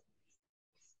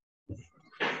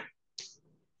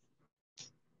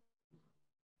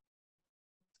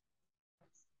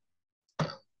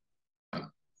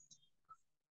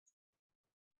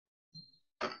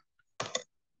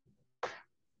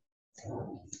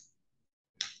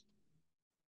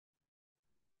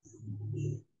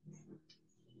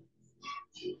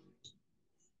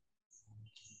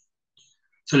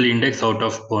 ಸೊ ಇಲ್ಲಿ ಇಂಡೆಕ್ಸ್ ಔಟ್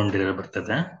ಆಫ್ ಬೌಂಡ್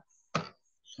ಬರ್ತದೆ.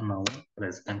 ಸೊ ನಾವು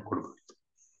ರೆಸ್ಪಾನ್ಸ್ ಕೊಡ್ಬೇಕು.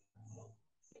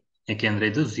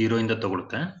 ಯಾಕೆಂದ್ರೆ ಇದು 0 ಇಂದ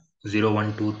ತಗೊಳುತ್ತೆ, 0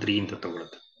 1 2 3 ಅಂತ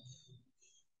ತಗೊಳುತ್ತೆ.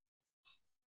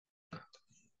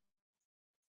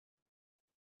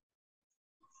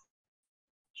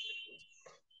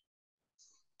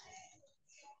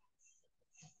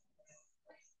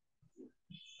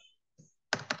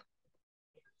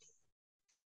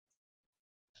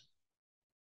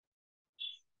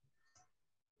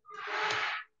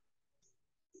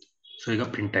 ಸೊ ಈಗ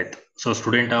ಪ್ರಿಂಟ್ ಆಯ್ತು. ಸೊ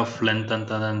ಸ್ಟೂಡೆಂಟ್ ಆಫ್ ಲೆಂತ್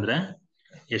ಅಂತ ಅಂದ್ರೆ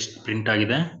ಎಷ್ಟು ಪ್ರಿಂಟ್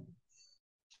ಆಗಿದೆ,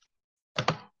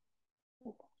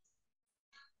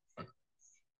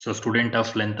 ಸೊ ಸ್ಟೂಡೆಂಟ್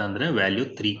ಆಫ್ ಲೆಂತ್ ಅಂದ್ರೆ ವ್ಯಾಲ್ಯೂ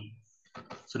 3.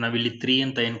 ಸೊ ನಾವಿಲ್ಲಿ 3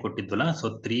 ಅಂತ ಏನ್ ಕೊಟ್ಟಿದ್ವಲ್ಲ, ಸೊ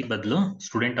 3 ಬದಲು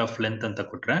ಸ್ಟೂಡೆಂಟ್ ಆಫ್ ಲೆಂತ್ ಅಂತ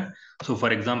ಕೊಟ್ರೆ, ಸೊ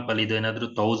ಫಾರ್ ಎಕ್ಸಾಂಪಲ್ ಇದು ಏನಾದ್ರು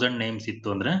 1000 ನೇಮ್ಸ್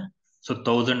ಇತ್ತು ಅಂದ್ರೆ ಸೊ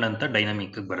 1000 ಅಂತ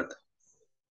ಡೈನಾಮಿಕ್ ಬರುತ್ತೆ.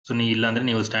 ಸೊ ನೀವು ಇಲ್ಲ ಅಂದ್ರೆ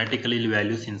ನೀವು ಸ್ಟ್ಯಾಟಿಕಲಿ ಇಲ್ಲಿ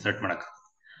ವ್ಯಾಲ್ಯೂಸ್ ಇನ್ಸರ್ಟ್ ಮಾಡಕ್.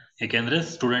 ಯಾಕೆಂದ್ರೆ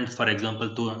students for example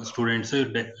students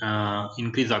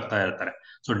increase ಆಗ್ತಾ ಇರ್ತಾರೆ.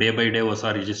 ಸೊ ಡೇ ಬೈ ಡೇ ಹೊಸ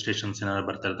ರಿಜಿಸ್ಟ್ರೇಷನ್ಸ್ ಏನಾದ್ರು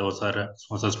ಬರ್ತಾ ಇರ್ತಾರೆ,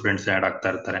 ಹೊಸ ಸ್ಟೂಡೆಂಟ್ಸ್ ಆಡ್ ಆಗ್ತಾ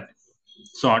ಇರ್ತಾರೆ.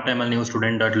 ಸೊ ಆ ಟೈಮಲ್ಲಿ ನೀವು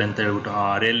ಸ್ಟೂಡೆಂಟ್ ಡಾಟ್ ಲೆಂತ್ ಹೇಳ್ಬಿಟ್ಟು ಆ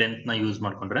ಅರೇ ಲೆಂತ್ ನ ಯೂಸ್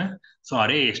ಮಾಡ್ಕೊಂಡ್ರೆ, ಸೊ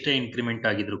ಅರೇ ಎಷ್ಟೇ ಇನ್ಕ್ರಿಮೆಂಟ್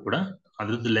ಆಗಿದ್ರು ಕೂಡ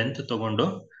ಅದ್ರದ್ದು ಲೆಂತ್ ತಗೊಂಡು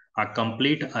ಆ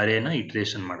ಕಂಪ್ಲೀಟ್ ಅರೇನ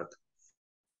ಇಟ್ರೇಷನ್ ಮಾಡುತ್ತೆ.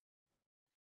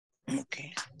 Okay.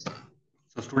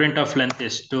 So student of length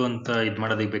ಎಷ್ಟು ಅಂತ ಇದು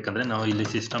ಮಾಡೋದಕ್ಕೆ ಬೇಕಂದ್ರೆ ನಾವು ಇಲ್ಲಿ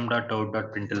ಸಿಸ್ಟಮ್ ಡಾಟ್ ಔಟ್ ಡಾಟ್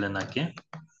ಪ್ರಿಂಟಲ್ ಹಾಕಿ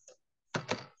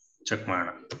ಚೆಕ್ ಮಾಡೋಣ.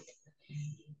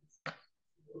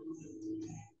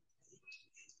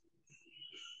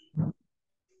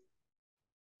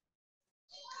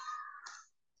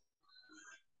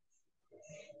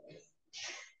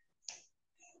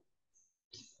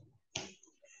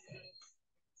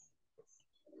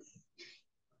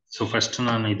 ಸೊ ಫಸ್ಟ್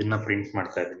ನಾನು ಇದನ್ನ ಪ್ರಿಂಟ್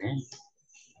ಮಾಡ್ತಾ ಇದ್ದೀನಿ.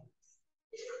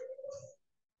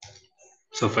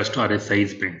 ಸೊ ಫಸ್ಟ್ ಅರೆ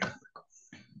ಸೈಜ್ ಪ್ರಿಂಟ್.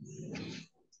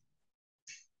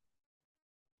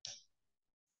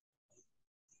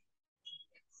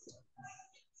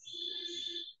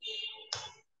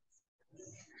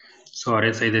 ಸೊ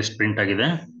ಅರೆ ಸೈಜ್ ಎಷ್ಟು ಪ್ರಿಂಟ್ ಆಗಿದೆ?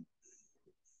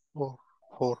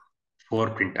 4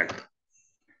 ಪ್ರಿಂಟ್ ಆಗಿದೆ.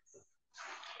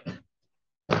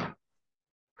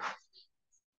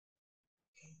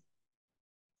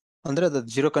 ಅಂದ್ರೆ ಅದು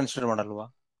 0 ಕನ್ಸಿಡರ್ ಮಾಡಲ್ವಾ?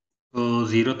 ಸೊ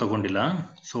 0 ತಗೊಂಡಿಲ್ಲ.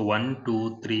 ಸೊ 1 2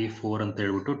 3 4 ಅಂತ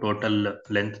ಹೇಳ್ಬಿಟ್ಟು ಟೋಟಲ್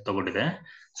ಲೆಂತ್ ತಗೊಂಡಿದೆ.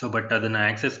 ಸೊ ಬಟ್ ಅದನ್ನ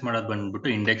ಆಕ್ಸೆಸ್ ಮಾಡೋದು ಬಂದ್ಬಿಟ್ಟು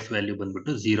ಇಂಡೆಕ್ಸ್ ವ್ಯಾಲ್ಯೂ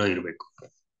ಬಂದ್ಬಿಟ್ಟು 0 ಇರಬೇಕು.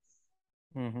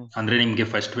 ಅಂದ್ರೆ ನಿಮ್ಗೆ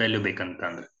ಫಸ್ಟ್ ವ್ಯಾಲ್ಯೂ ಬೇಕಂತ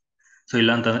ಅಂದ್ರೆ. ಸೊ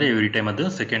ಇಲ್ಲ ಅಂತಂದ್ರೆ ಎವ್ರಿ ಟೈಮ್ ಅದು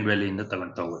ಸೆಕೆಂಡ್ ವ್ಯಾಲ್ಯೂ ಇಂದ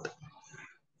ತಗೊಂತಾ ಹೋಗುತ್ತೆ.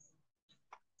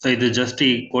 ಸೊ ಇದು ಜಸ್ಟ್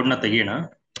ಈ ಕೋಡ್ನ ತೆಗಿಯೋಣ,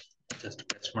 ಜಸ್ಟ್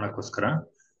ಟೆಸ್ಟ್ ಮಾಡೋಕ್ಕೋಸ್ಕರ.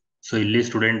 ಸೊ ಇಲ್ಲಿ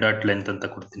ಸ್ಟೂಡೆಂಟ್ ಡಾಟ್ ಲೆಂತ್ ಅಂತ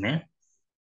ಕೊಡ್ತೀನಿ.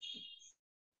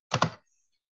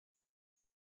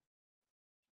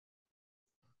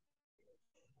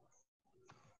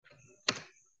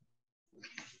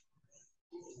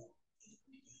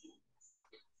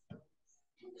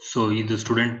 ಸೊ ಇದು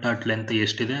ಸ್ಟೂಡೆಂಟ್ ಡಾಟ್ ಲೆಂತ್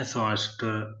ಎಷ್ಟಿದೆ ಸೊ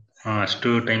ಅಷ್ಟು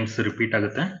ಟೈಮ್ಸ್ ರಿಪೀಟ್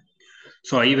ಆಗುತ್ತೆ.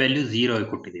 ಸೊ ಐ ವ್ಯಾಲ್ಯೂ 0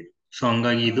 ಕೊಟ್ಟಿದ್ದೀವಿ. ಸೊ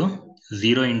ಹಂಗಾಗಿ ಇದು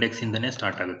 0 ಇಂಡೆಕ್ಸ್ ಇಂದನೇ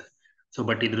ಸ್ಟಾರ್ಟ್ ಆಗುತ್ತೆ. ಸೊ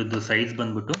ಬಟ್ ಇದ್ರದ್ದು ಸೈಜ್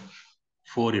ಬಂದ್ಬಿಟ್ಟು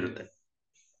 4 ಇರುತ್ತೆ.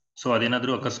 ಸೊ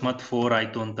ಅದೇನಾದ್ರೂ ಅಕಸ್ಮಾತ್ 4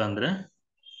 ಆಯ್ತು ಅಂತ ಅಂದ್ರೆ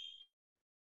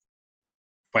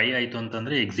 5 ಆಯ್ತು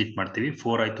ಅಂತಂದ್ರೆ ಎಕ್ಸಿಟ್ ಮಾಡ್ತೀವಿ.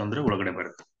 4 ಆಯ್ತು ಅಂದ್ರೆ ಒಳಗಡೆ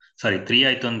ಬರುತ್ತೆ. ಸಾರಿ 3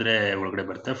 ಆಯ್ತು ಅಂದ್ರೆ ಒಳಗಡೆ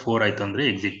ಬರುತ್ತೆ. 4 ಆಯ್ತು ಅಂದ್ರೆ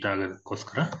ಎಕ್ಸಿಟ್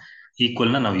ಆಗೋದಕ್ಕೋಸ್ಕರ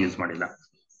ಈಕ್ವಲ್ ನ ನಾವು ಯೂಸ್ ಮಾಡಿಲ್ಲ.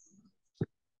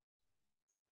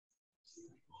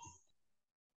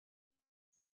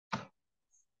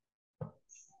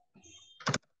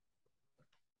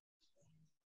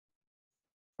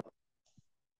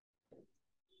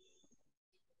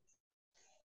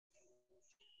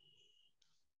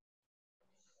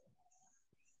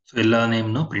 ಸೊ ಎಲ್ಲ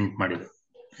ನೇಮ್ನು ಪ್ರಿಂಟ್ ಮಾಡಿದೆ.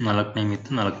 4 ನೇಮ್ ಇತ್ತು,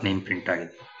 4 ನೇಮ್ ಪ್ರಿಂಟ್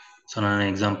ಆಗಿದೆ. ಸೊ ನಾನು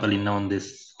ಎಕ್ಸಾಂಪಲ್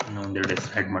ಇನ್ನೊಂದೆರಡು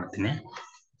ಹೆಸರು ಆ್ಯಡ್ ಮಾಡ್ತೀನಿ.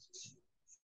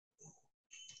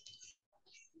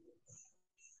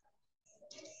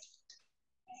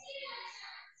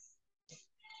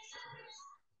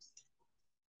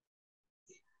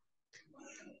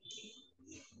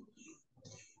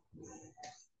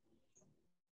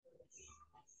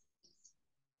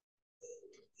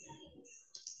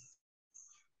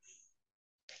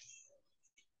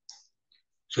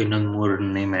 ಸೊ ಇನ್ನೊಂದು 3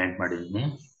 ನೇಮ್ ಆ್ಯಡ್ ಮಾಡಿದ್ದೀನಿ.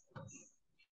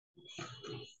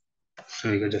 ಸೊ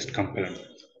ಈಗ ಜಸ್ಟ್ ಕಂಪೇರ್.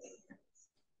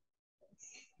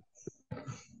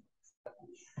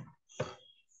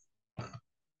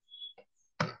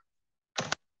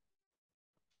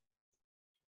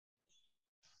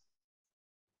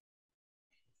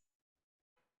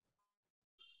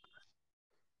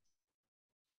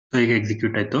 ಸೊ ಈಗ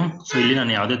ಎಕ್ಸಿಕ್ಯೂಟ್ ಆಯ್ತು. ಸೊ ಇಲ್ಲಿ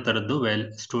ನಾನು ಯಾವುದೇ ತರದ್ದು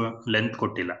ಲೆಂತ್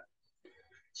ಕೊಟ್ಟಿಲ್ಲ.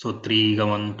 ಸೊ 3 ಈಗ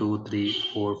 1 2 3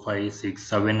 4 5 6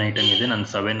 7 ಐಟಮ್ ಇದೆ. ನಾನು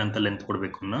 7 ಅಂತ ಲೆಂತ್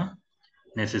ಕೊಡಬೇಕು ಅನ್ನೋ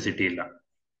ನೆಸೆಸಿಟಿ ಇಲ್ಲ.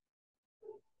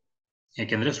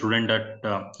 ಯಾಕೆಂದ್ರೆ ಸ್ಟೂಡೆಂಟ್ ಡಾಟ್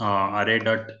ಅರೆ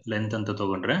ಡಾಟ್ ಲೆಂತ್ ಅಂತ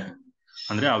ತಗೊಂಡ್ರೆ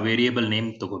ಅಂದ್ರೆ ಆ ವೇರಿಯೇಬಲ್ ನೇಮ್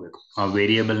ತಗೋಬೇಕು. ಆ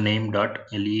ವೇರಿಯೇಬಲ್ ನೇಮ್ ಡಾಟ್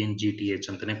LENGTH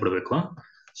ಅಂತಾನೆ ಕೊಡಬೇಕು.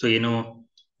 ಸೊ ಏನು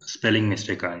ಸ್ಪೆಲ್ಲಿಂಗ್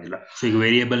ಮಿಸ್ಟೇಕ್ ಆಗಂಗಿಲ್ಲ. ಸೊ ಈಗ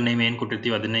ವೇರಿಯೇಬಲ್ ನೇಮ್ ಏನ್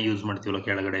ಕೊಟ್ಟಿರ್ತೀವಿ ಅದನ್ನೇ ಯೂಸ್ ಮಾಡ್ತೀವಲ್ಲ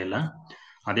ಕೆಳಗಡೆ ಎಲ್ಲ,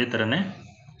 ಅದೇ ತರನೇ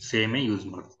ಸೇಮೇ ಯೂಸ್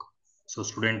ಮಾಡಬೇಕು. So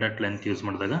student dot length use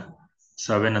ಮಾಡಿದಾಗ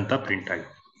 7 ಅಂತ ಪ್ರಿಂಟ್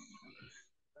ಆಗಿದೆ.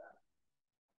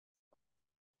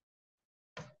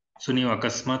 ಸೊ ನೀವು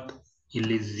ಅಕಸ್ಮಾತ್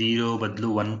ಇಲ್ಲಿ 0 ಬದಲು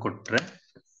 1 ಕೊಟ್ರೆ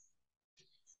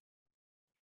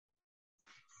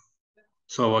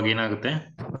ಸೊ ಅವಾಗ ಏನಾಗುತ್ತೆ,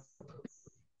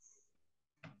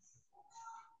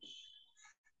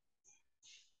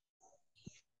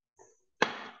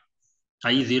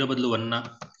 ಐ 0 ಬದಲು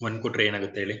 1 ಕೊಟ್ರೆ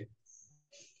ಏನಾಗುತ್ತೆ ಹೇಳಿ?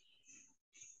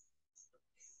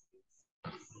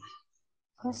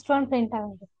 ಫಸ್ಟ್ ಒನ್ ಪ್ರಿಂಟ್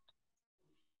ಆಗುತ್ತೆ.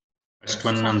 ಫಸ್ಟ್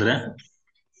 1 ಅಂದ್ರೆ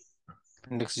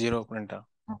ಇಂಡೆಕ್ಸ್ 0 ಪ್ರಿಂಟ್.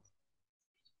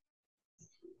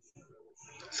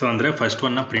 ಸೊ ಅಂದ್ರೆ ಫಸ್ಟ್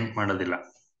 1 ಪ್ರಿಂಟ್ ಮಾಡೋದಿಲ್ಲ.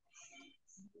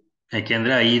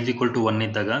 ಯಾಕೆಂದ್ರೆ ಐ ಈಸ್ ಈಕ್ವಲ್ ಟು 1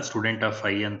 ಇದ್ದಾಗ ಸ್ಟೂಡೆಂಟ್ ಆಫ್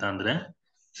ಐ ಅಂತ ಅಂದ್ರೆ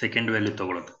ಸೆಕೆಂಡ್ ವ್ಯಾಲ್ಯೂ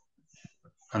ತಗೊಳ್ಳೋದು.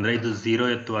 ಅಂದ್ರೆ ಇದು 0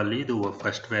 ಎತ್ತು ಅಲ್ಲಿ, ಇದು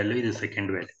ಫಸ್ಟ್ ವ್ಯಾಲ್ಯೂ, ಇದು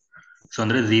ಸೆಕೆಂಡ್ ವ್ಯಾಲ್ಯೂ. ಸೊ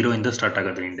ಅಂದ್ರೆ 0 ಇಂದ ಸ್ಟಾರ್ಟ್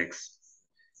ಆಗೋದು ಇಂಡೆಕ್ಸ್.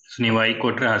 ಸೊ ನೀವು ಐ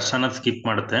ಕೊಟ್ರೆ ಹರ್ಷನ ಸ್ಕಿಪ್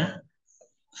ಮಾಡುತ್ತೆ.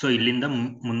 ಸೊ ಇಲ್ಲಿಂದ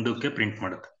ಮುಂದಕ್ಕೆ ಪ್ರಿಂಟ್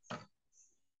ಮಾಡುತ್ತೆ.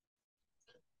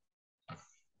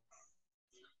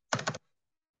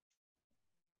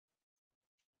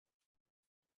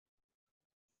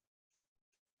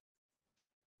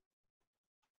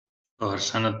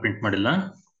 ಹರ್ಷನದ್ ಪ್ರಿಂಟ್ ಮಾಡಿಲ್ಲ.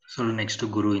 ಸೊ ನೆಕ್ಸ್ಟ್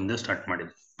ಗುರುವಿಂದ ಸ್ಟಾರ್ಟ್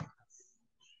ಮಾಡಿದೆ.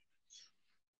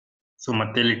 ಸೊ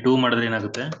ಮತ್ತೆ ಇಲ್ಲಿ 2 ಮಾಡಿದ್ರೆ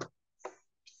ಏನಾಗುತ್ತೆ?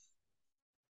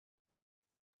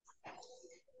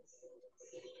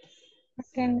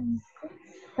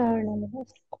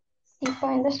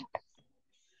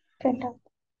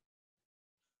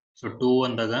 ಸೊ 2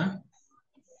 ಅಂದಾಗ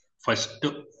ಫಸ್ಟ್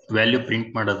ವ್ಯಾಲ್ಯೂ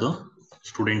ಪ್ರಿಂಟ್ ಮಾಡೋದು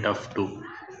student of 2.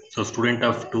 So student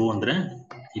of 2 ಅಂದ್ರೆ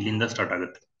ಇಲ್ಲಿಂದ ಸ್ಟಾರ್ಟ್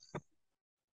ಆಗುತ್ತೆ.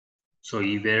 ಸೊ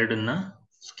ಇವೆರಡನ್ನ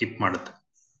ಸ್ಕಿಪ್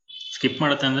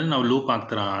ಮಾಡುತ್ತೆ ಅಂದ್ರೆ ನಾವು ಲೂಪ್ ಆ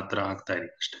ಥರ ಆಗ್ತಾ ಇದೆ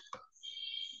ಅಷ್ಟೇ.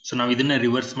 ಸೊ ನಾವು ಇದನ್ನ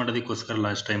ರಿವರ್ಸ್ ಮಾಡೋದಕ್ಕೋಸ್ಕರ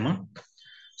ಲಾಸ್ಟ್ ಟೈಮ್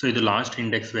ಸೊ ಇದು ಲಾಸ್ಟ್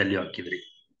ಇಂಡೆಕ್ಸ್ ವ್ಯಾಲ್ಯೂ ಹಾಕಿದ್ರಿ.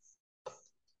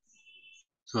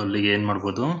 ಸೊ ಅಲ್ಲಿಗೆ ಏನ್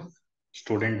ಮಾಡ್ಬೋದು,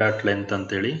 ಸ್ಟೂಡೆಂಟ್ ಡಾಟ್ ಲೆಂತ್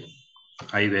ಅಂತೇಳಿ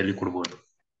ಐ ವ್ಯಾಲ್ಯೂ ಕೊಡ್ಬೋದು.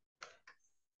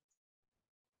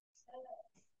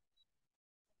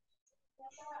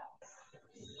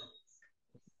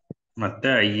 ಮತ್ತೆ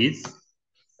ಐ ಈಸ್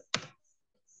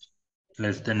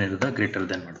ಲೆಸ್ ದೆನ್ ಇರೋದ ಗ್ರೇಟರ್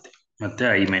ದೆನ್ ಮಾಡ್ತೀವಿ. ಮತ್ತೆ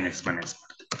ಐ ಮೈನಸ್ ಮಾಡ್ತೀವಿ.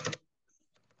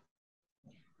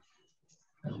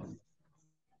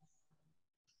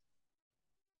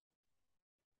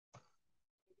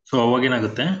 ಸೊ ಅವಾಗ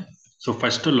ಏನಾಗುತ್ತೆ, so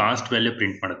first last value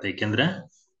print ಮಾಡುತ್ತೆ. ಏಕೆಂದ್ರೆ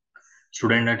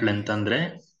ಸ್ಟೂಡೆಂಟ್ ಡಾಟ್ ಲೆಂತ್ ಅಂದ್ರೆ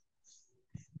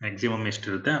ಮ್ಯಾಕ್ಸಿಮಮ್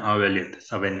ಎಷ್ಟಿರುತ್ತೆ ಆ ವ್ಯಾಲ್ಯೂ ಇರುತ್ತೆ,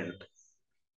 7 ಇರುತ್ತೆ.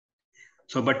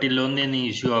 ಸೊ ಬಟ್ ಇಲ್ಲಿ ಒಂದೇನು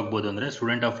ಇಶ್ಯೂ ಆಗ್ಬೋದು ಅಂದ್ರೆ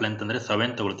ಸ್ಟೂಡೆಂಟ್ ಆಫ್ ಲೆಂತ್ ಅಂದ್ರೆ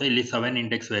 7 ತಗೊಳುತ್ತೆ, ಇಲ್ಲಿ 7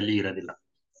 ಇಂಡೆಕ್ಸ್ ವ್ಯಾಲ್ಯೂ ಇರೋದಿಲ್ಲ.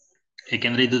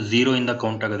 ಏಕೆಂದ್ರೆ ಇದು 0 ಇಂದ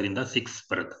ಕೌಂಟ್ ಆಗೋದ್ರಿಂದ 6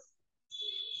 ಬರುತ್ತೆ.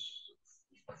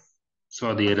 ಸೊ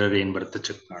ಅದು ಎರರ್ ಏನ್ ಬರುತ್ತೆ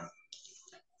ಚೆಕ್ ಮಾಡೋಣ.